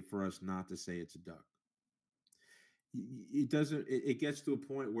mandate for us not to say it's a duck. It doesn't. It gets to a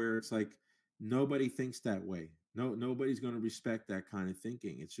point where it's like nobody thinks that way. Nobody's going to respect that kind of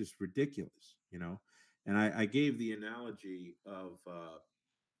thinking. It's just ridiculous, you know. And I gave the analogy of a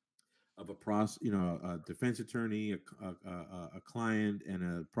defense attorney, a client, and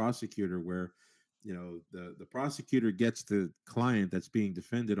a prosecutor, where the prosecutor gets the client that's being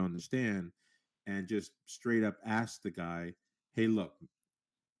defended on the stand and just straight up asks the guy, "Hey, look,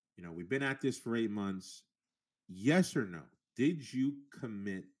 we've been at this for 8 months. Yes or no? Did you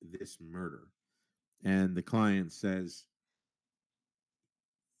commit this murder?" And the client says,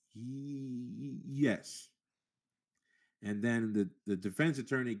 "Yes." And then the defense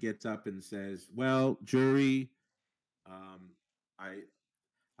attorney gets up and says, "Well, jury, um, I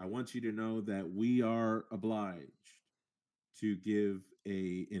I want you to know that we are obliged to give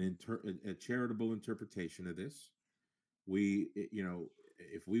a charitable interpretation of this.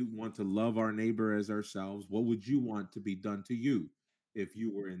 If we want to love our neighbor as ourselves, what would you want to be done to you if you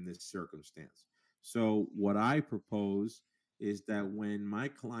were in this circumstance?" So what I propose is that when my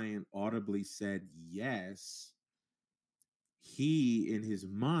client audibly said yes, he in his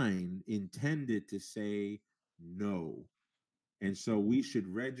mind intended to say no. And so we should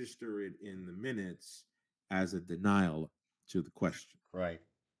register it in the minutes as a denial to the question. Right.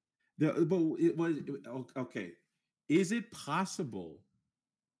 But it was okay. Is it possible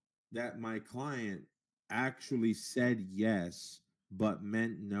that my client actually said yes but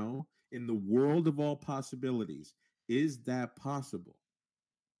meant no? In the world of all possibilities, is that possible?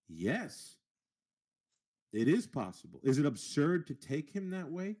 Yes, it is possible. Is it absurd to take him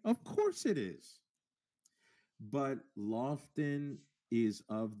that way? Of course it is. But Lofton is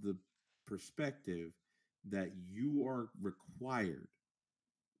of the perspective that you are required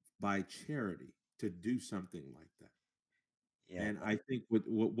by charity to do something like that. Yeah. And I think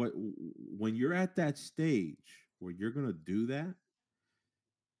what when you're at that stage where you're going to do that,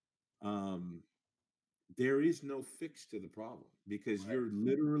 um, there is no fix to the problem, because Right.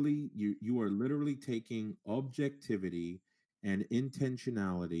 you are literally taking objectivity and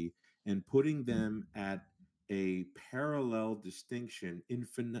intentionality and putting them at a parallel distinction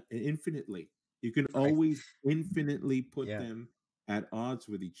infinitely. You can Right. always infinitely put Yeah. them at odds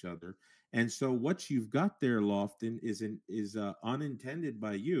with each other. And so what you've got there, Lofton, is unintended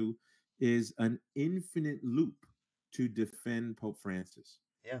by you, is an infinite loop to defend Pope Francis.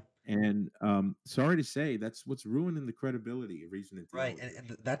 Yeah. And sorry to say, that's what's ruining the credibility of reason and Right.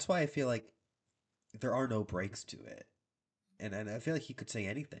 theology. That's why I feel like there are no breaks to it. And I feel like he could say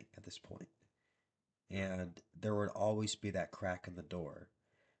anything at this point, Yeah. and there would always be that crack in the door.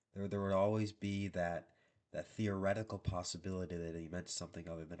 There would always be that theoretical possibility that he meant something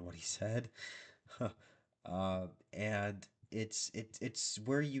other than what he said. And it's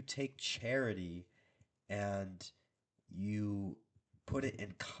where you take charity and you put it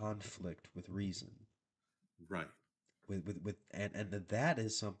in conflict with reason, Right. with and that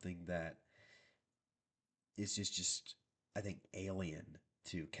is something that is just I think alien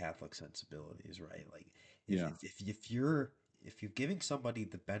to Catholic sensibilities, right? Like Yeah. if you're giving somebody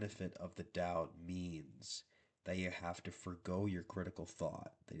the benefit of the doubt means that you have to forgo your critical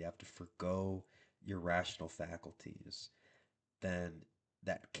thought, that you have to forgo your rational faculties, then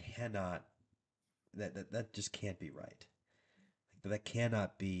that cannot that just can't be right. That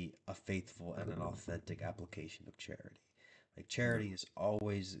cannot be a faithful and an authentic application of charity. Like No. charity is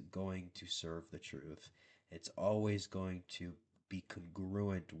always going to serve the truth. It's always going to be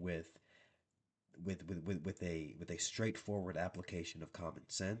congruent with a straightforward application of common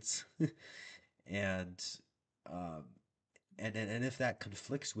sense. and um, and if that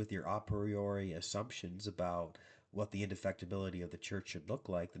conflicts with your a priori assumptions about what the indefectibility of the church should look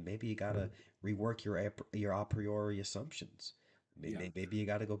like, then maybe you gotta rework your a priori assumptions. Yeah. Maybe you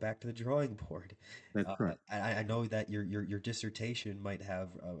got to go back to the drawing board. That's correct. I know that your dissertation might have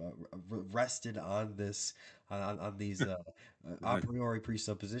rested on this on these a Right. priori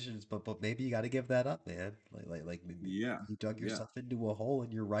presuppositions, but maybe you got to give that up, man. Maybe Yeah. you dug Yeah. yourself into a hole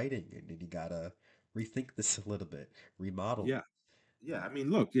in your writing, and you gotta rethink this a little bit, remodel. Yeah. Yeah. I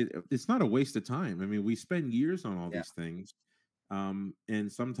mean, look, it's not a waste of time. I mean, we spend years on all Yeah, these things,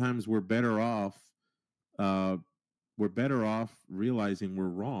 and sometimes Uh, we're better off realizing we're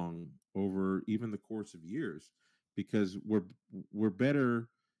wrong over even the course of years, because we're better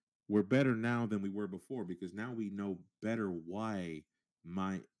we're better now than we were before, because now we know better why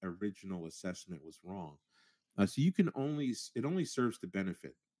my original assessment was wrong. So you can only it only serves to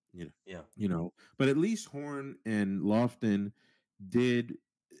benefit, you know, yeah, But at least Horn and Lofton did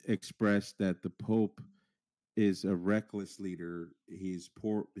express that the Pope is a reckless leader. He's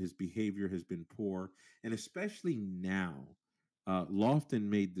poor. His behavior has been poor, and especially now, Lofton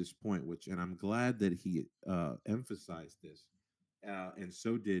made this point, which, and I'm glad that he emphasized this, and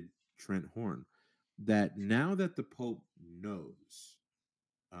so did Trent Horn, that now that the Pope knows,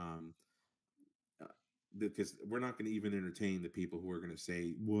 um, uh, because we're not going to even entertain the people who are going to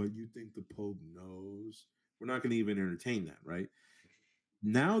say, "Well, you think the Pope knows?" We're not going to even entertain that, right?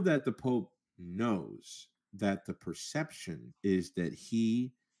 Now that the Pope knows that the perception is that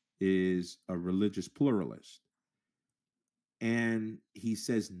he is a religious pluralist, and he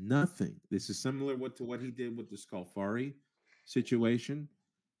says nothing. This is similar to what he did with the Scalfari situation,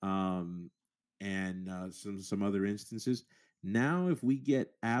 um, and some other instances. Now, if we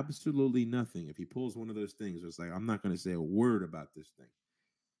get absolutely nothing, if he pulls one of those things, it's like, I'm not going to say a word about this thing.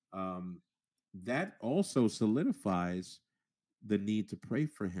 Um, that also solidifies the need to pray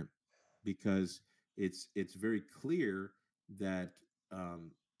for him, because it's very clear that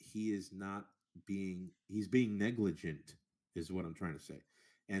he is not he's being negligent, is what I'm trying to say.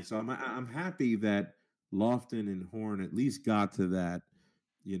 And so I'm happy that Lofton and Horn at least got to that,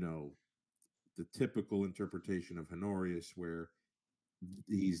 you know, the typical interpretation of Honorius, where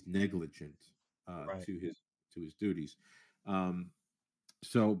he's negligent right. to his duties. Um,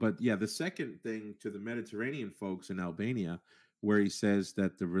 so, but yeah, the second thing to the Mediterranean folks in Albania, where he says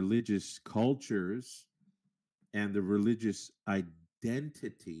that the religious cultures and the religious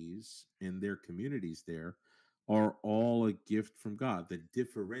identities in their communities there are all a gift from God. The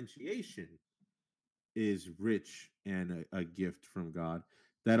differentiation is rich and a gift from God.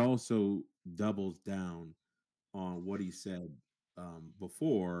 That also doubles down on what he said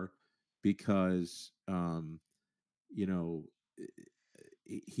before, because you know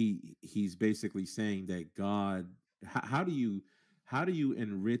he's basically saying that God, how do you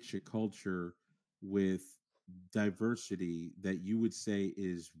enrich a culture with diversity that you would say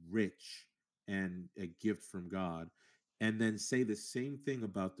is rich and a gift from God, and then say the same thing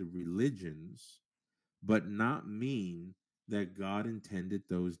about the religions, but not mean that God intended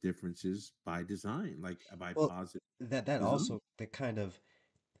those differences by design, like by Well, positive that design. also that kind of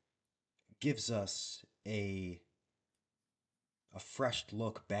gives us a fresh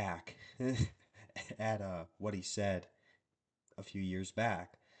look back at what he said a few years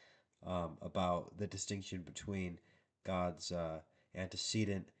back about the distinction between God's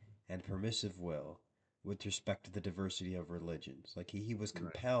antecedent and permissive will with respect to the diversity of religions. Like he was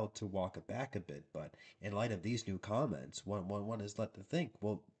Right. compelled to walk it back a bit, but in light of these new comments, one is led to think,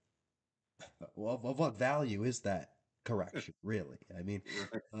 well, of what value is that correction, really? I mean,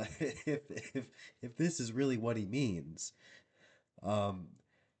 Right. if if this is really what he means, um,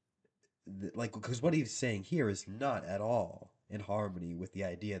 like, because what he's saying here is not at all in harmony with the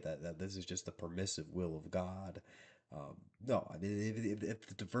idea that this is just the permissive will of God. No, I mean, if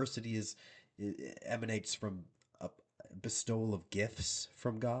the diversity emanates from a bestowal of gifts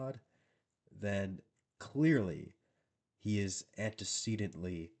from God, then clearly he is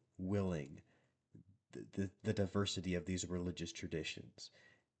antecedently willing the diversity of these religious traditions,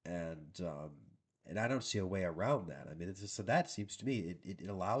 and and I don't see a way around that. I mean, so that seems to me it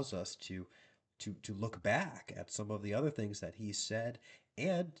allows us to look back at some of the other things that he said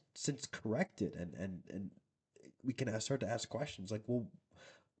and since corrected, and we can start to ask questions like, well,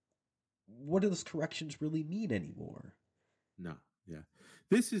 what do those corrections really mean anymore? No, yeah.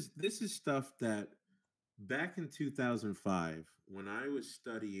 This is stuff that back in 2005, when I was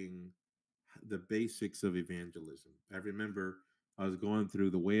studying the basics of evangelism, I remember I was going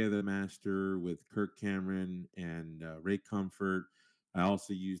through The Way of the Master with Kirk Cameron and Ray Comfort. I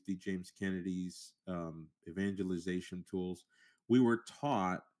also used D. James Kennedy's evangelization tools. We were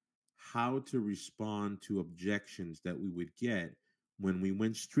taught how to respond to objections that we would get when we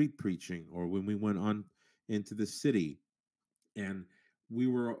went street preaching or when we went on into the city, and we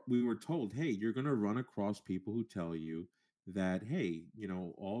were told, hey, you're going to run across people who tell you that, hey,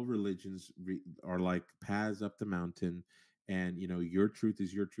 all religions are like paths up the mountain, and your truth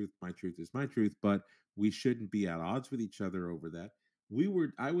is your truth, my truth is my truth, but we shouldn't be at odds with each other over that.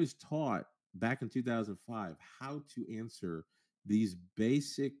 I was taught back in 2005 how to answer these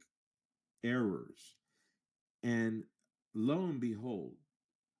basic errors, and lo and behold,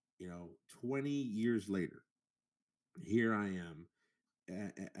 20 years later, here I am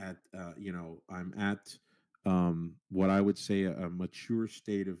at I'm at what I would say a mature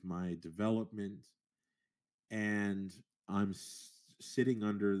state of my development, and I'm sitting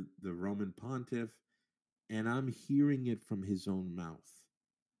under the Roman pontiff, and I'm hearing it from his own mouth.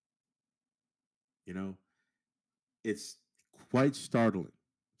 You know, it's quite startling.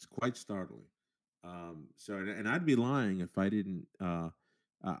 It's quite startling. So, and I'd be lying if I didn't.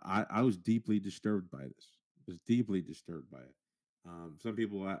 I was deeply disturbed by this. Was deeply disturbed by it. Some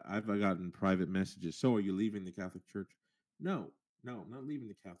people I've gotten private messages. So, are you leaving the Catholic Church? No, no, I'm not leaving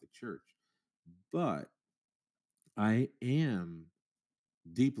the Catholic Church. But I am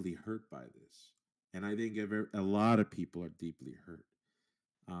deeply hurt by this, and I think a lot of people are deeply hurt.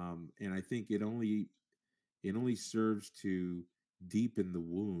 And I think it only serves to deepen the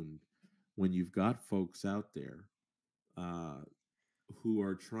wound when you've got folks out there uh, who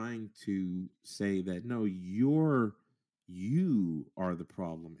are trying to say that no, you are the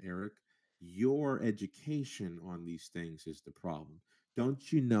problem, Eric. Your education on these things is the problem.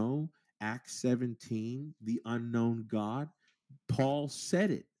 Don't you know Acts 17, the unknown God? Paul said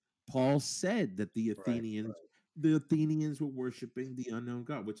it. Paul said that the Right. Athenians the Athenians were worshiping the unknown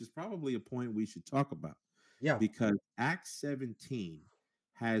God, which is probably a point we should talk about, Yeah. because Acts 17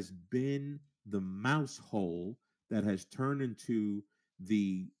 has been the mouse hole that has turned into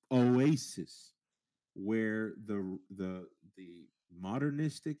the oasis where the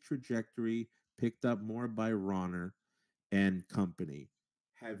modernistic trajectory, picked up more by Ronner and company,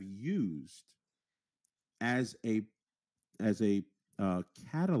 have used as a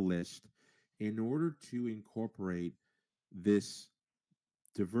catalyst in order to incorporate this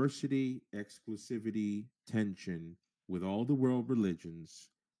diversity, exclusivity, tension with all the world religions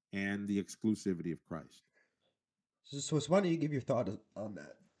and the exclusivity of Christ. So why don't you give your thought on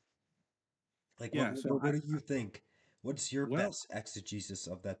that? Like, Yeah. So what do you think? What's your well, best exegesis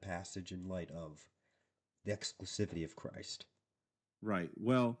of that passage in light of the exclusivity of Christ? right.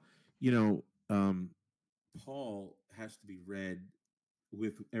 Well, you know, um, Paul has to be read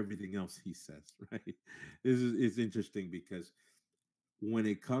with everything else he says, right? This is interesting because when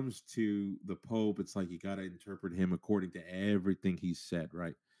it comes to the Pope, it's like you got to interpret him according to everything he said,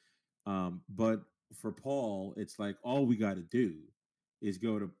 right? But for Paul, it's like all we got to do is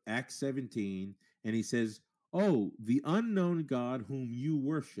go to Acts 17, and he says, "Oh, the unknown God whom you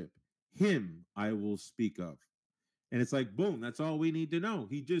worship, him I will speak of." And it's like, boom, that's all we need to know.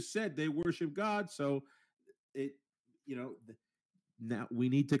 He just said they worship God, so it, you know, now we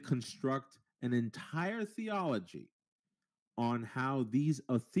need to construct an entire theology on how these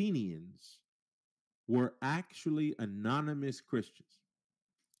Athenians were actually anonymous Christians.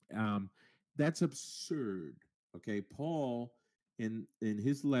 Um, that's absurd. Okay, Paul in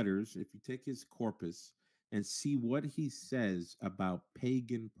his letters, if you take his corpus and see what he says about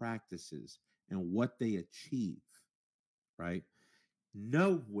pagan practices and what they achieve, right?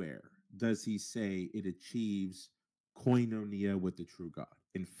 Nowhere does he say it achieves koinonia with the true God.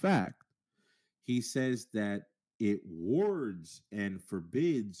 In fact, he says that it wards and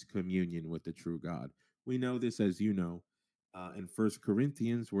forbids communion with the true God. We know this, as you know, in First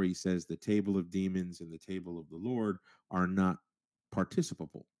Corinthians, where he says the table of demons and the table of the Lord are not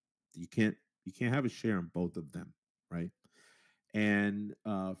participable. You can't you can't have a share in both of them, right? And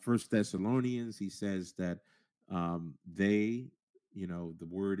First Thessalonians, he says that they, the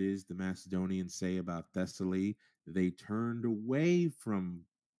word is the Macedonians say about Thessaly, they turned away from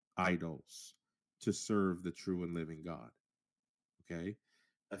idols to serve the true and living God. Okay,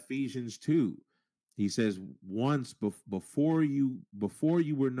 Ephesians 2, he says once before you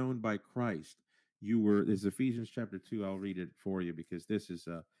were known by Christ, you were. This is Ephesians chapter 2. I'll read it for you because this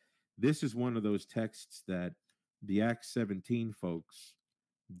is one of those texts that the Acts 17 folks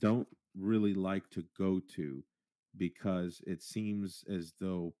don't really like to go to, because it seems as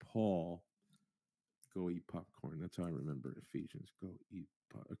though Paul, go eat popcorn. That's how I remember Ephesians. Go eat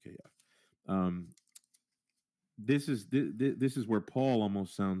okay, yeah. This is where Paul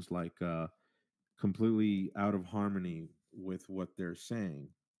almost sounds like completely out of harmony with what they're saying.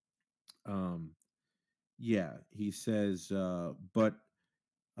 Um, yeah, he says, but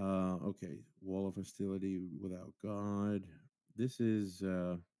okay, wall of hostility without God. This is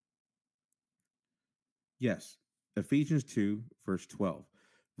yes, Ephesians 2, verse 12.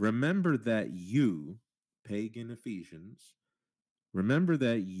 Remember that you, pagan Ephesians, remember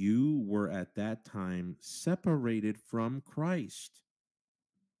that you were at that time separated from Christ.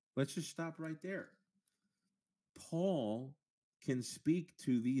 Let's just stop right there. Paul can speak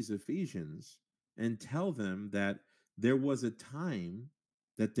to these Ephesians and tell them that there was a time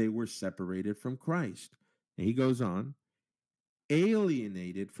that they were separated from Christ. And he goes on,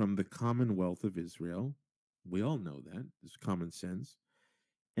 alienated from the commonwealth of Israel. We all know that. It's common sense.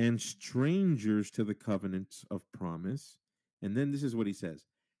 And strangers to the covenants of promise. And then this is what he says,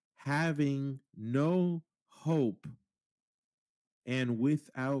 having no hope and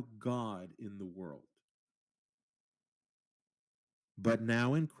without God in the world. But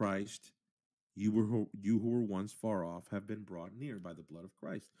now in Christ, you who were once far off have been brought near by the blood of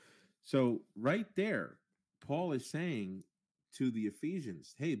Christ. So right there, Paul is saying to the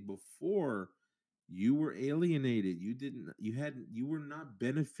Ephesians, hey, before you were alienated, you were not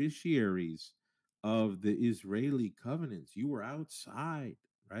beneficiaries of the Israeli covenants. You were outside,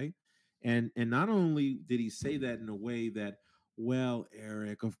 right? And not only did he say that in a way that, well,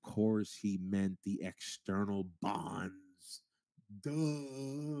 Eric, of course he meant the external bonds.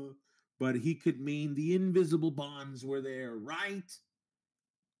 Duh. But he could mean the invisible bonds were there, right?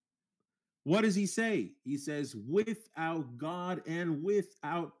 What does he say? He says, without God and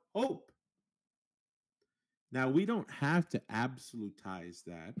without hope. Now, we don't have to absolutize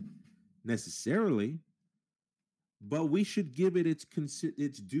that necessarily, but we should give it its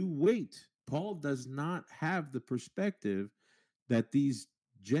due weight. Paul does not have the perspective that these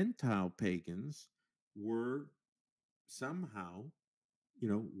Gentile pagans were somehow,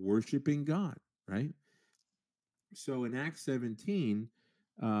 worshiping God, right? So in Acts 17,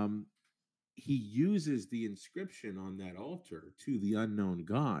 um, he uses the inscription on that altar to the unknown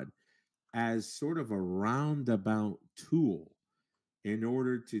God as sort of a roundabout tool in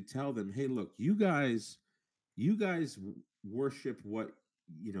order to tell them, hey, look, you guys worship what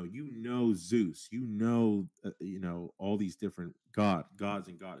Zeus, all these different gods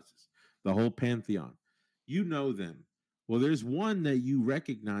and goddesses, the whole pantheon. You know them. Well, there's one that you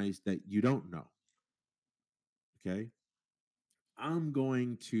recognize that you don't know. Okay, I'm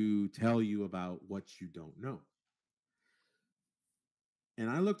going to tell you about what you don't know. And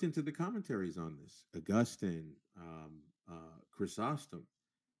I looked into the commentaries on this, Augustine, Chrysostom,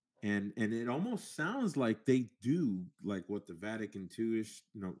 and it almost sounds like they do like what the Vatican II is.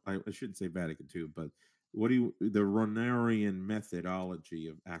 I shouldn't say Vatican II, but the Ronarian methodology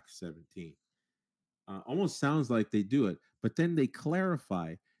of Acts 17. Almost sounds like they do it, but then they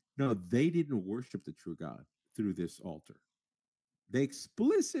clarify. No, they didn't worship the true God through this altar. They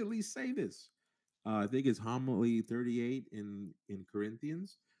explicitly say this. I think it's homily 38 in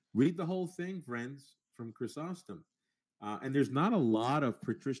Corinthians. Read the whole thing, friends, from Chrysostom. And there's not a lot of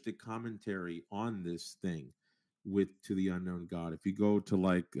patristic commentary on this thing with To the Unknown God. If you go to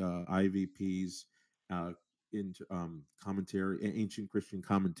like IVP's into commentary, ancient Christian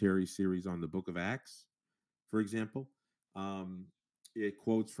commentary series on the Book of Acts, for example, um, it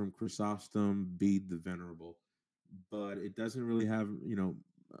quotes from Chrysostom, Bede the Venerable, but it doesn't really have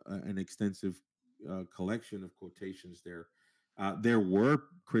an extensive collection of quotations there. There were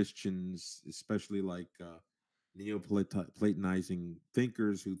Christians, especially like Neoplatonizing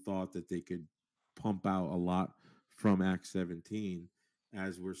thinkers, who thought that they could pump out a lot from Acts 17,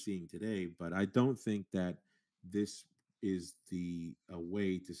 as we're seeing today. But I don't think that this is the a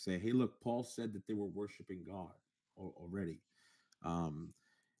way to say, hey, look, Paul said that they were worshiping God already. Um,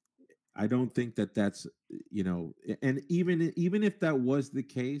 I don't think that that's and even if that was the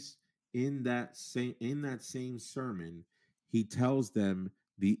case, in that same sermon, he tells them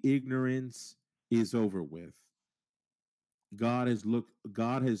the ignorance is over with. God has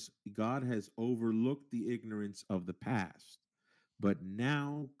overlooked the ignorance of the past, but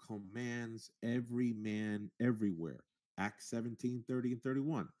now commands every man everywhere. Acts 17:30 and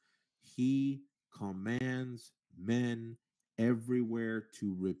 31. He commands men everywhere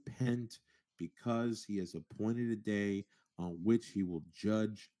to repent because he has appointed a day on which he will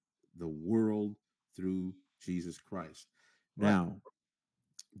judge the world through Jesus Christ. Right. Now,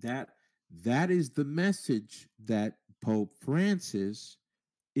 that that is the message that Pope Francis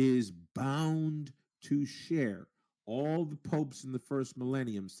is bound to share. All the popes in the first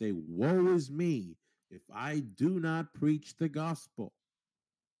millennium say, woe is me if I do not preach the gospel,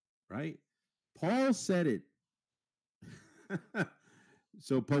 right? Paul said it.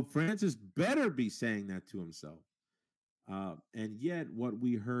 So Pope Francis better be saying that to himself. And yet, what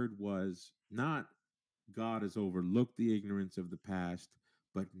we heard was not God has overlooked the ignorance of the past,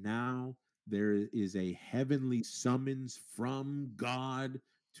 but now there is a heavenly summons from God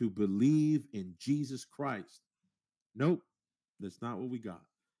to believe in Jesus Christ. Nope, that's not what we got.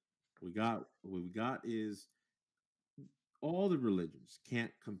 What we got is all the religions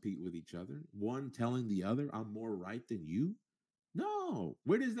can't compete with each other. One telling the other, "I'm more right than you." No,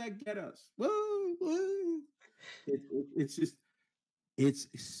 where does that get us? Whoa, whoa. It's just it's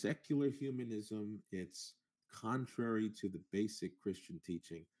secular humanism. It's contrary to the basic Christian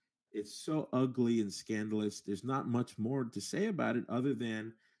teaching. It's so ugly and scandalous. There's not much more to say about it other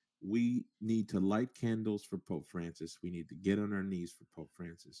than we need to light candles for Pope Francis. We need to get on our knees for Pope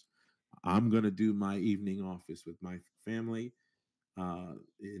Francis. I'm going to do my evening office with my family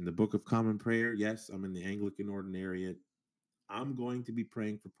in the Book of Common Prayer. Yes, I'm in the Anglican Ordinariate. I'm going to be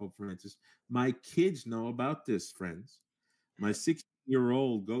praying for Pope Francis. My kids know about this, friends. My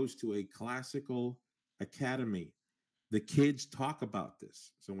 16-year-old goes to a classical academy. The kids talk about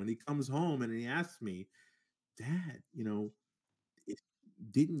this. So when he comes home and he asks me, Dad, it,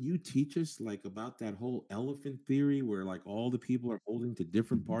 didn't you teach us like about that whole elephant theory where like all the people are holding to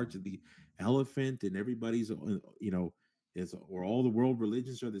different parts of the elephant and everybody's, is or all the world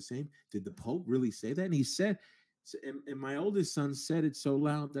religions are the same? Did the Pope really say that? And he said, and my oldest son said it so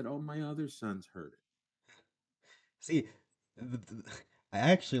loud that all my other sons heard it. See, I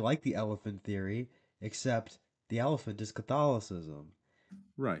actually like the elephant theory, except the elephant is Catholicism.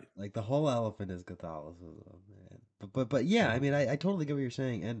 Right. Like the whole elephant is Catholicism, man. But yeah, I mean, I totally get what you're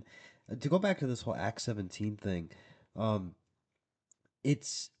saying. And to go back to this whole Act 17 thing, um,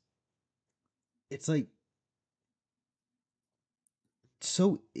 it's it's like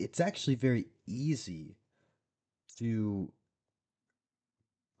it's actually very easy to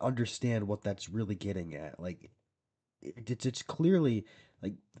understand what that's really getting at. Like it's clearly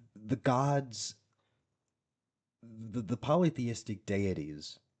like the gods, the polytheistic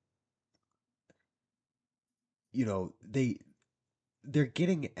deities, they're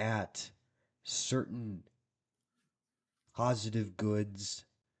getting at certain positive goods,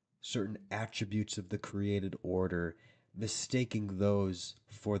 certain attributes of the created order, mistaking those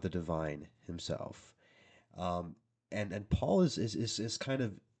for the divine himself. Um, and Paul is kind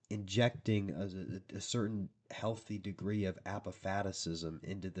of injecting a certain healthy degree of apophaticism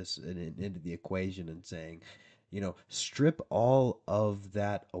into into the equation and saying, strip all of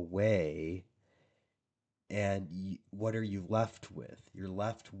that away, and what are you left with? You're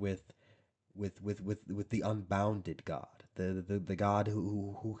left with the unbounded God, the God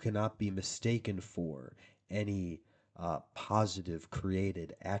who cannot be mistaken for any positive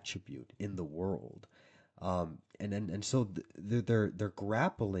created attribute in the world. And so they're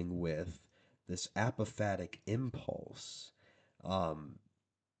grappling with this apophatic impulse um,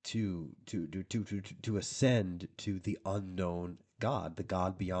 to ascend to the unknown God, the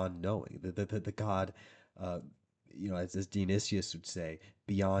God beyond knowing, the God, uh, as Dionysius would say,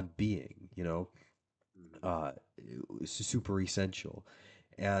 beyond being, Mhm. uh, super essential.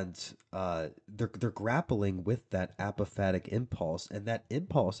 And they're grappling with that apophatic impulse, and that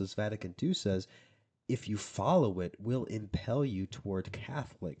impulse, as Vatican II says, if you follow it, will impel you toward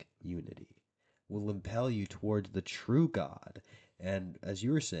Catholic unity, will impel you towards the true God. And as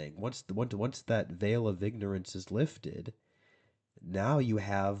you were saying, once that veil of ignorance is lifted, now you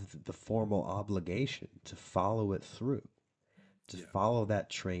have the formal obligation to follow it through, to Yeah. follow that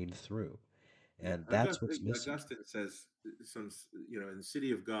train through. Yeah, And that's what's missing. Augustine says in the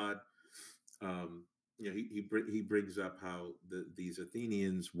City of God, um, he brings up how these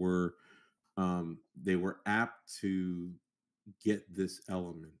Athenians were, they were apt to get this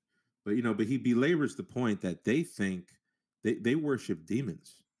element, but but he belabors the point that they think they worship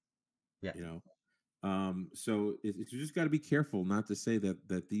demons, Yeah. you know. So you just got to be careful not to say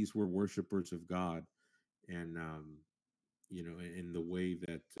that these were worshipers of God, and in the way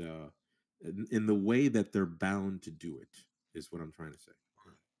that in the way that they're bound to do it is what I'm trying to say.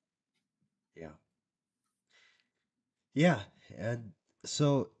 Yeah. Yeah. And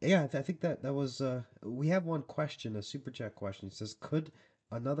so, yeah, I think that was, we have one question, a super chat question. It says, could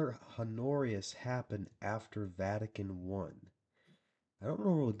another Honorius happen after Vatican One? I don't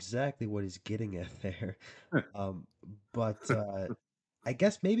know exactly what he's getting at there. Um, but I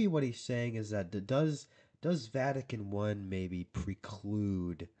guess maybe what he's saying is that does Vatican One maybe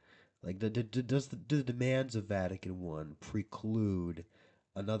preclude, like, do the demands of Vatican One preclude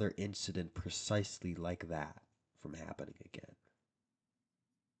another incident precisely like that from happening again?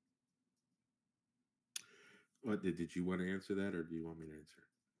 What did you want to answer that, or do you want me to answer?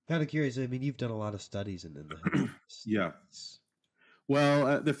 Kind of curious. I mean, you've done a lot of studies in the Honorius Yeah. debates.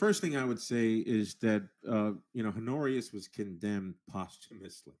 Well, the first thing I would say is that Honorius was condemned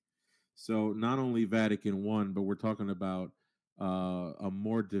posthumously. So not only Vatican One, but we're talking about a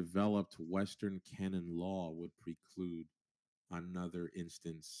more developed Western canon law would preclude another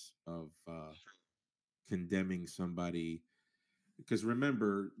instance of condemning somebody. Because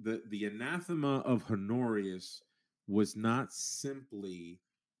remember, the anathema of Honorius was not simply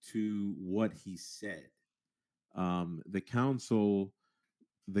to what he said. The council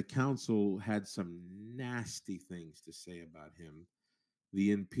had some nasty things to say about him.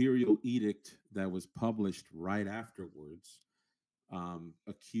 The imperial edict that was published right afterwards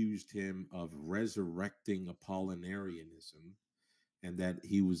accused him of resurrecting Apollinarianism and that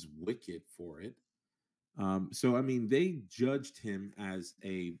he was wicked for it. So, I mean, they judged him as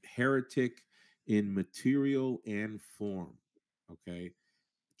a heretic in material and form. Okay.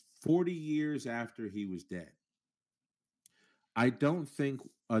 40 years after he was dead. I don't think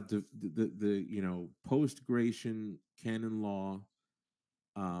the post Gratian canon law,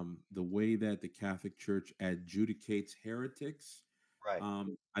 the way that the Catholic Church adjudicates heretics, Right.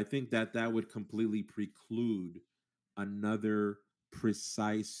 I think that would completely preclude another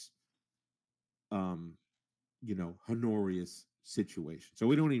precise, um, Honorius situation. So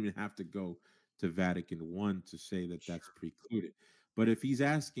we don't even have to go to Vatican One to say that that's Sure. precluded. But if he's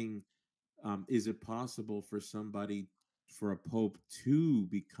asking, is it possible for for a pope to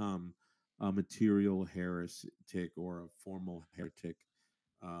become a material heretic or a formal heretic,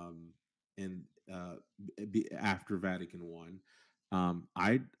 um, and after Vatican One?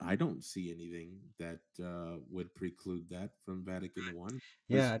 I don't see anything that would preclude that from Vatican One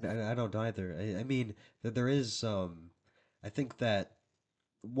Yeah, because I don't either. I mean, that there is, I think that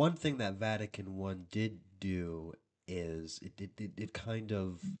one thing that Vatican One did do is it kind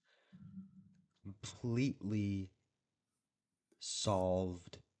of completely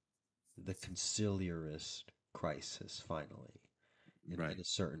solved the conciliarist crisis finally in right, a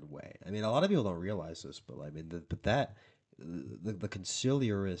certain way. I mean, a lot of people don't realize this, but I mean, but that the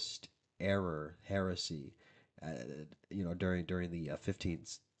conciliarist error heresy, during the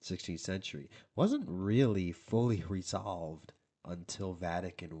 15th 16th century wasn't really fully resolved until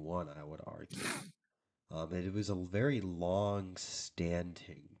Vatican One, I would argue. It was a very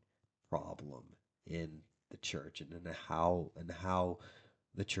long-standing problem in the church, and how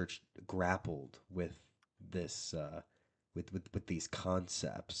the church grappled with this with these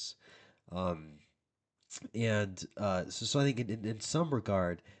concepts. Um, and so I think in some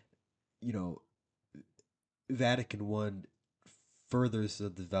regard, you know, Vatican One furthers the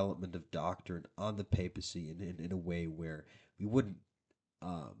development of doctrine on the papacy in a way where we wouldn't.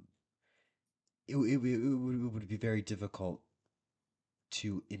 Um, it would be very difficult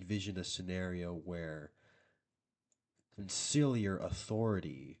to envision a scenario where conciliar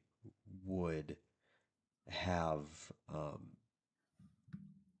authority would have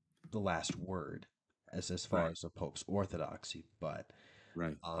the last word as far right, as the Pope's orthodoxy, but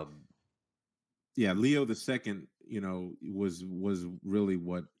right. um, Yeah, Leo the Second, was really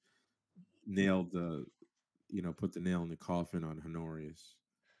what nailed the, put the nail in the coffin on Honorius.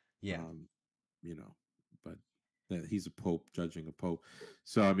 yeah, Um, you know, but that he's a pope judging a pope.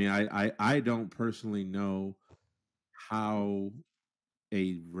 So I mean, I don't personally know how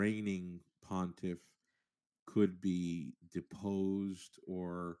a reigning pontiff could be deposed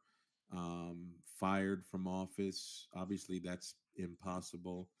or fired from office. Obviously, that's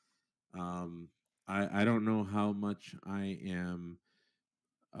impossible. Um, I don't know how much I am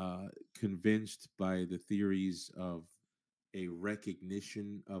uh, convinced by the theories of a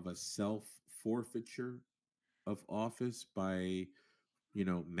recognition of a self forfeiture of office by,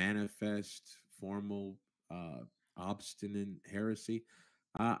 manifest, formal, uh, obstinate heresy.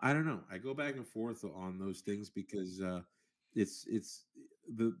 I don't know. I go back and forth on those things because it's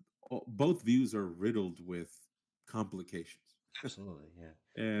the both views are riddled with complications. Absolutely,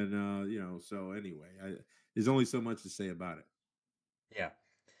 yeah. And so anyway, there's only so much to say about it. Yeah.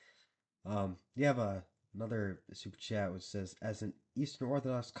 You have another super chat which says, as an Eastern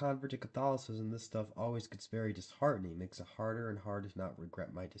Orthodox convert to Catholicism, this stuff always gets very disheartening. Makes it harder and harder to not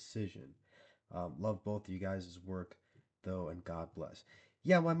regret my decision. Love both of you guys' work, though, and God bless.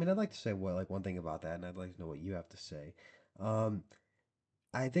 Yeah, well, I mean, I'd like to say one thing about that, and I'd like to know what you have to say. Um,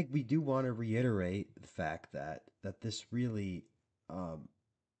 I think we do want to reiterate the fact that this really, um,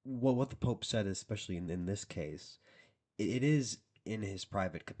 what the Pope said, especially in this case, it is in his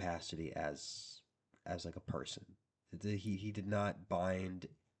private capacity as like a person. He did not bind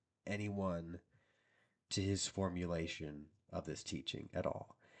anyone to his formulation of this teaching at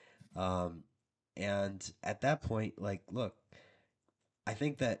all. Um, and at that point, like, look, I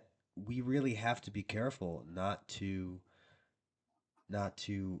think that we really have to be careful not to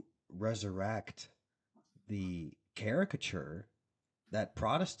resurrect the caricature that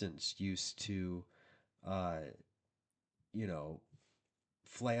Protestants used to, uh, you know,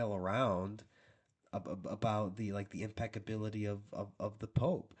 flail around about the impeccability of the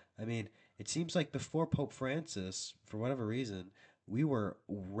Pope. I mean, it seems like before Pope Francis, for whatever reason, we were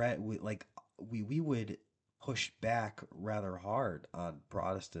we would push back rather hard on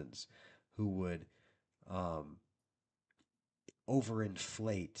Protestants who would um,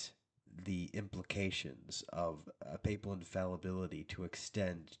 overinflate the implications of papal infallibility to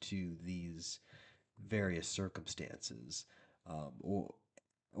extend to these various circumstances, um, or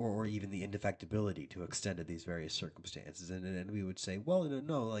or even the indefectibility to extend to these various circumstances. And we would say, well, no,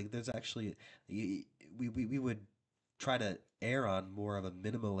 no, like there's actually, we would try to err on more of a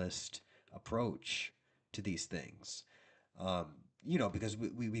minimalist approach to these things. Um, because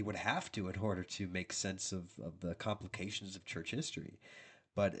we would have to in order to make sense of the complications of church history.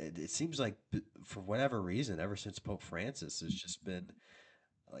 But it seems like for whatever reason, ever since Pope Francis, has just been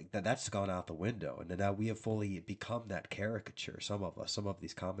like that's gone out the window, and then now we have fully become that caricature. Some of us, some of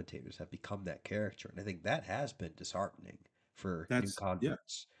these commentators have become that caricature, and I think that has been disheartening for new That's yeah,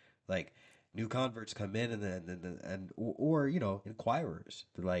 converts. Like new converts come in, and or inquirers.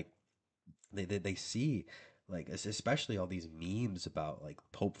 They're like they see like especially all these memes about like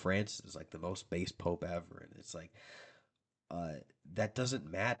Pope Francis is like the most base pope ever, and it's like uh, that doesn't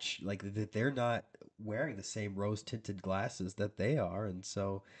match. Like that they're not wearing the same rose tinted glasses that they are, and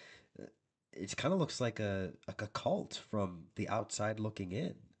so uh, it kind of looks like a cult from the outside looking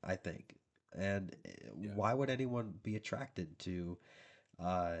in. I think, and yeah. why would anyone be attracted to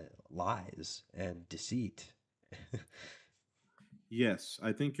uh, lies and deceit? Yes,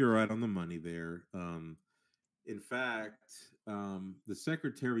 I think you're right on the money there. In fact, the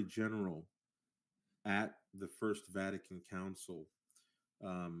Secretary General at the First Vatican Council,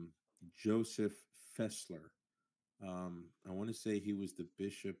 um, Joseph Fessler, I want to say he was the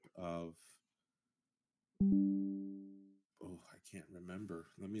Bishop of, oh, I can't remember.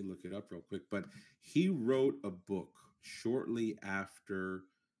 Let me look it up real quick. But he wrote a book shortly after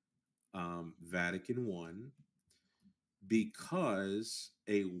Vatican I because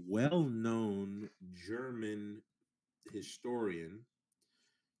a well known German historian.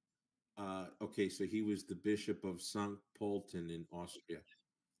 Okay, so he was the Bishop of St. Pölten in Austria.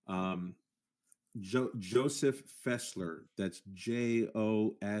 Um, Joseph Fessler, that's Josef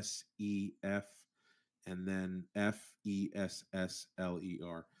and then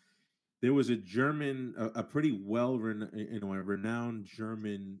Fessler. There was a German, a pretty a renowned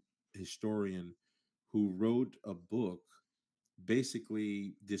German historian who wrote a book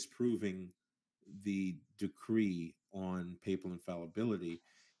basically disproving the decree on papal infallibility.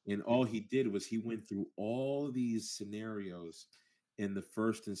 And all he did was he went through all these scenarios in the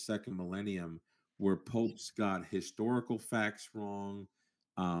first and second millennium where popes got historical facts wrong.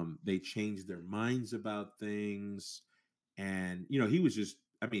 They changed their minds about things. And, he was just,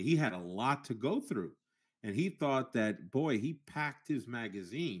 I mean, he had a lot to go through. And he thought that, boy, he packed his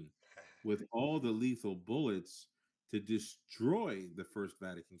magazine with all the lethal bullets to destroy the First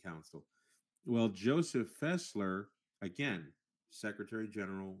Vatican Council. Well, Joseph Fessler, again, Secretary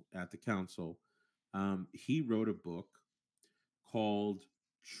General at the Council, he wrote a book called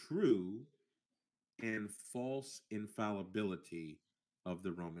True and False Infallibility of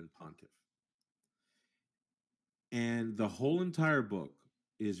the Roman Pontiff. And the whole entire book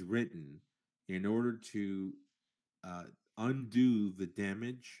is written in order to uh, undo the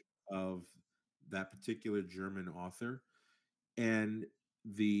damage of that particular German author, and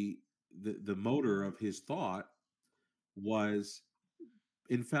the the motor of his thought was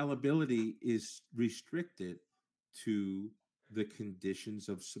infallibility is restricted to the conditions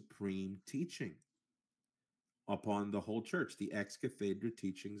of supreme teaching upon the whole church, the ex cathedra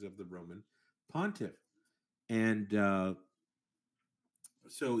teachings of the Roman pontiff. And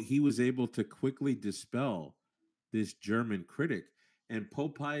so he was able to quickly dispel this German critic. And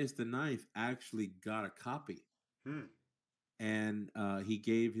Pope Pius IX actually got a copy, Hmm. and he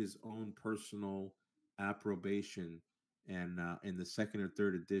gave his own personal approbation. And in the second or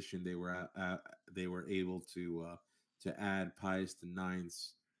third edition, they were able to add Pius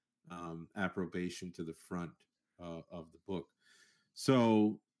IX's approbation to the front of the book.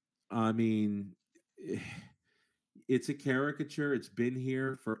 So, I mean, it's a caricature. It's been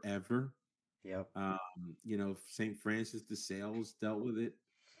here forever. Yep. Saint Francis de Sales dealt with it.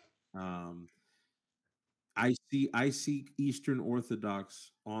 Um, I see Eastern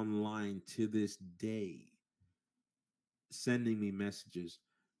Orthodox online to this day sending me messages.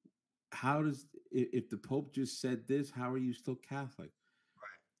 How does if the Pope just said this, how are you still Catholic?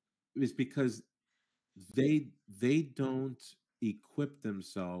 Right. It's because they don't equip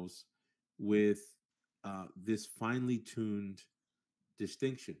themselves with this finely tuned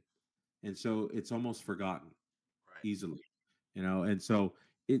distinction, and so it's almost forgotten Right. easily, and so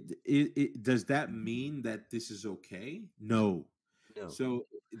it does that mean that this is okay? No. No. So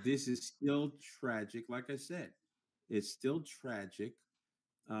this is still tragic. Like I said, it's still tragic.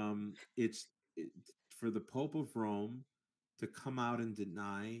 It's it, for the Pope of Rome to come out and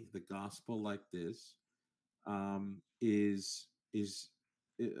deny the gospel like this, is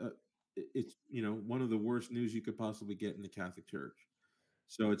uh, it's one of the worst news you could possibly get in the Catholic Church.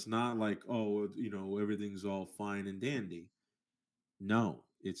 So it's not like, oh, everything's all fine and dandy. No,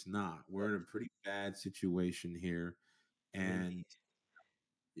 it's not. We're in a pretty bad situation here, I mean, and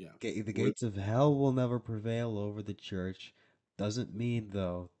yeah, the we're gates of hell will never prevail over the church. Doesn't mean,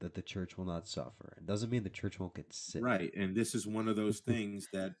 though, that the church will not suffer. It doesn't mean the church won't get sick. right. And this is one of those things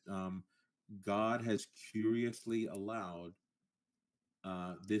that God has curiously allowed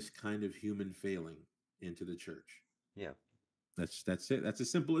this kind of human failing into the church. Yeah. That's it. That's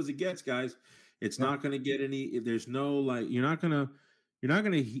as simple as it gets, guys. It's Yeah. not going to get any. There's no like. You're not gonna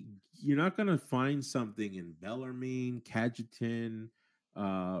find something in Bellarmine, Cajetan,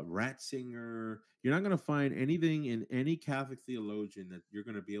 Ratzinger. You're not gonna find anything in any Catholic theologian that you're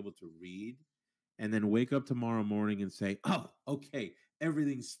gonna be able to read and then wake up tomorrow morning and say, "Oh, okay,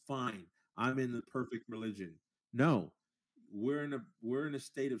 everything's fine. I'm in the perfect religion." No, we're in a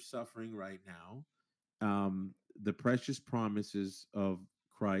state of suffering right now. The precious promises of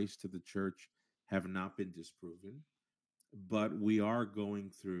Christ to the church have not been disproven, but we are going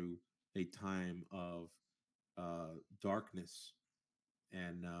through a time of darkness,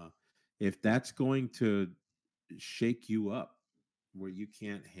 and if that's going to shake you up where you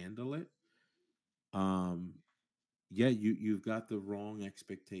can't handle it, um, yeah, you've got the wrong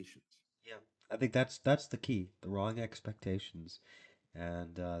expectations. Yeah. I think that's the key. The wrong expectations,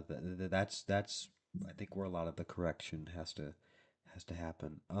 and that's I think where a lot of the correction has to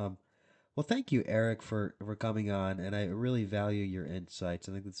happen. Well, thank you, Eric, for coming on, and I really value your insights.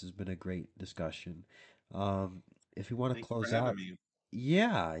 I think this has been a great discussion. Um, if you want to Thank you for close having out, me.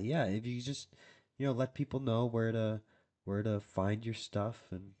 yeah, yeah. If you just let people know where to find your stuff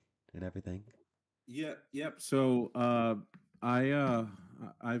and everything. Yeah, yep. So I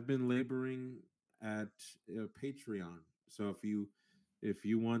I've been laboring at Patreon. So if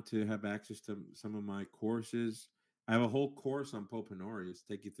you want to have access to some of my courses, I have a whole course on Pope Honorius,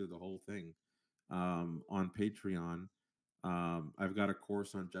 take you through the whole thing on Patreon. I've got a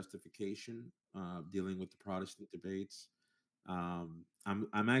course on justification, dealing with the Protestant debates.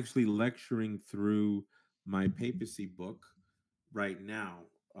 I'm actually lecturing through my papacy book right now,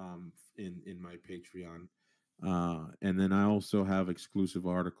 in my Patreon, and then I also have exclusive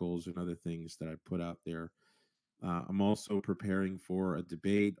articles and other things that I put out there. I'm also preparing for a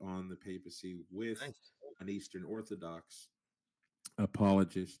debate on the papacy with Nice. an Eastern Orthodox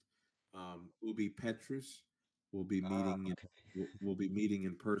apologist, Ubi Petrus. Will be Ah, meeting. okay. We'll be meeting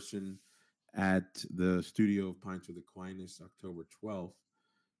in person at the studio of Pints with Aquinas, October 12th.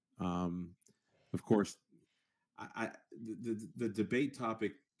 Um, of course, the debate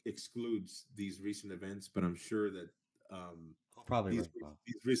topic excludes these recent events, but I'm sure that um, I'll probably these write well.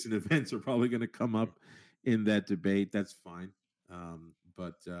 these recent events are probably going to come Yeah. up in that debate. That's fine.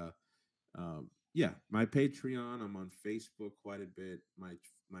 But Yeah, my Patreon. I'm on Facebook quite a bit. My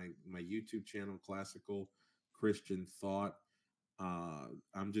YouTube channel, Classical Christian Thought.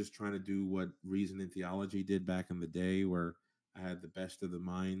 I'm just trying to do what Reason and Theology did back in the day, where I had the best of the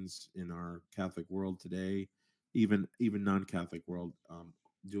minds in our Catholic world today, even non-Catholic world,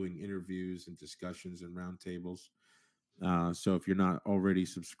 doing interviews and discussions and roundtables. So if you're not already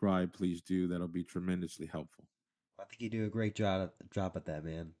subscribed, please do. That'll be tremendously helpful. I think you do a great job at that,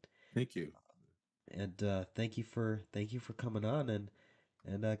 man. Thank you. And thank you for coming on,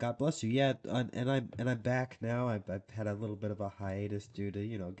 and God bless you. Yeah, and I'm back now. I've had a little bit of a hiatus due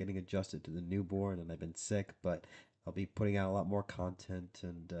to getting adjusted to the newborn, and I've been sick, but I'll be putting out a lot more content.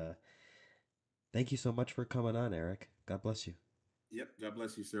 And thank you so much for coming on, Eric. God bless you. Yep. God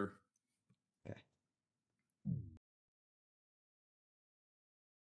bless you, sir.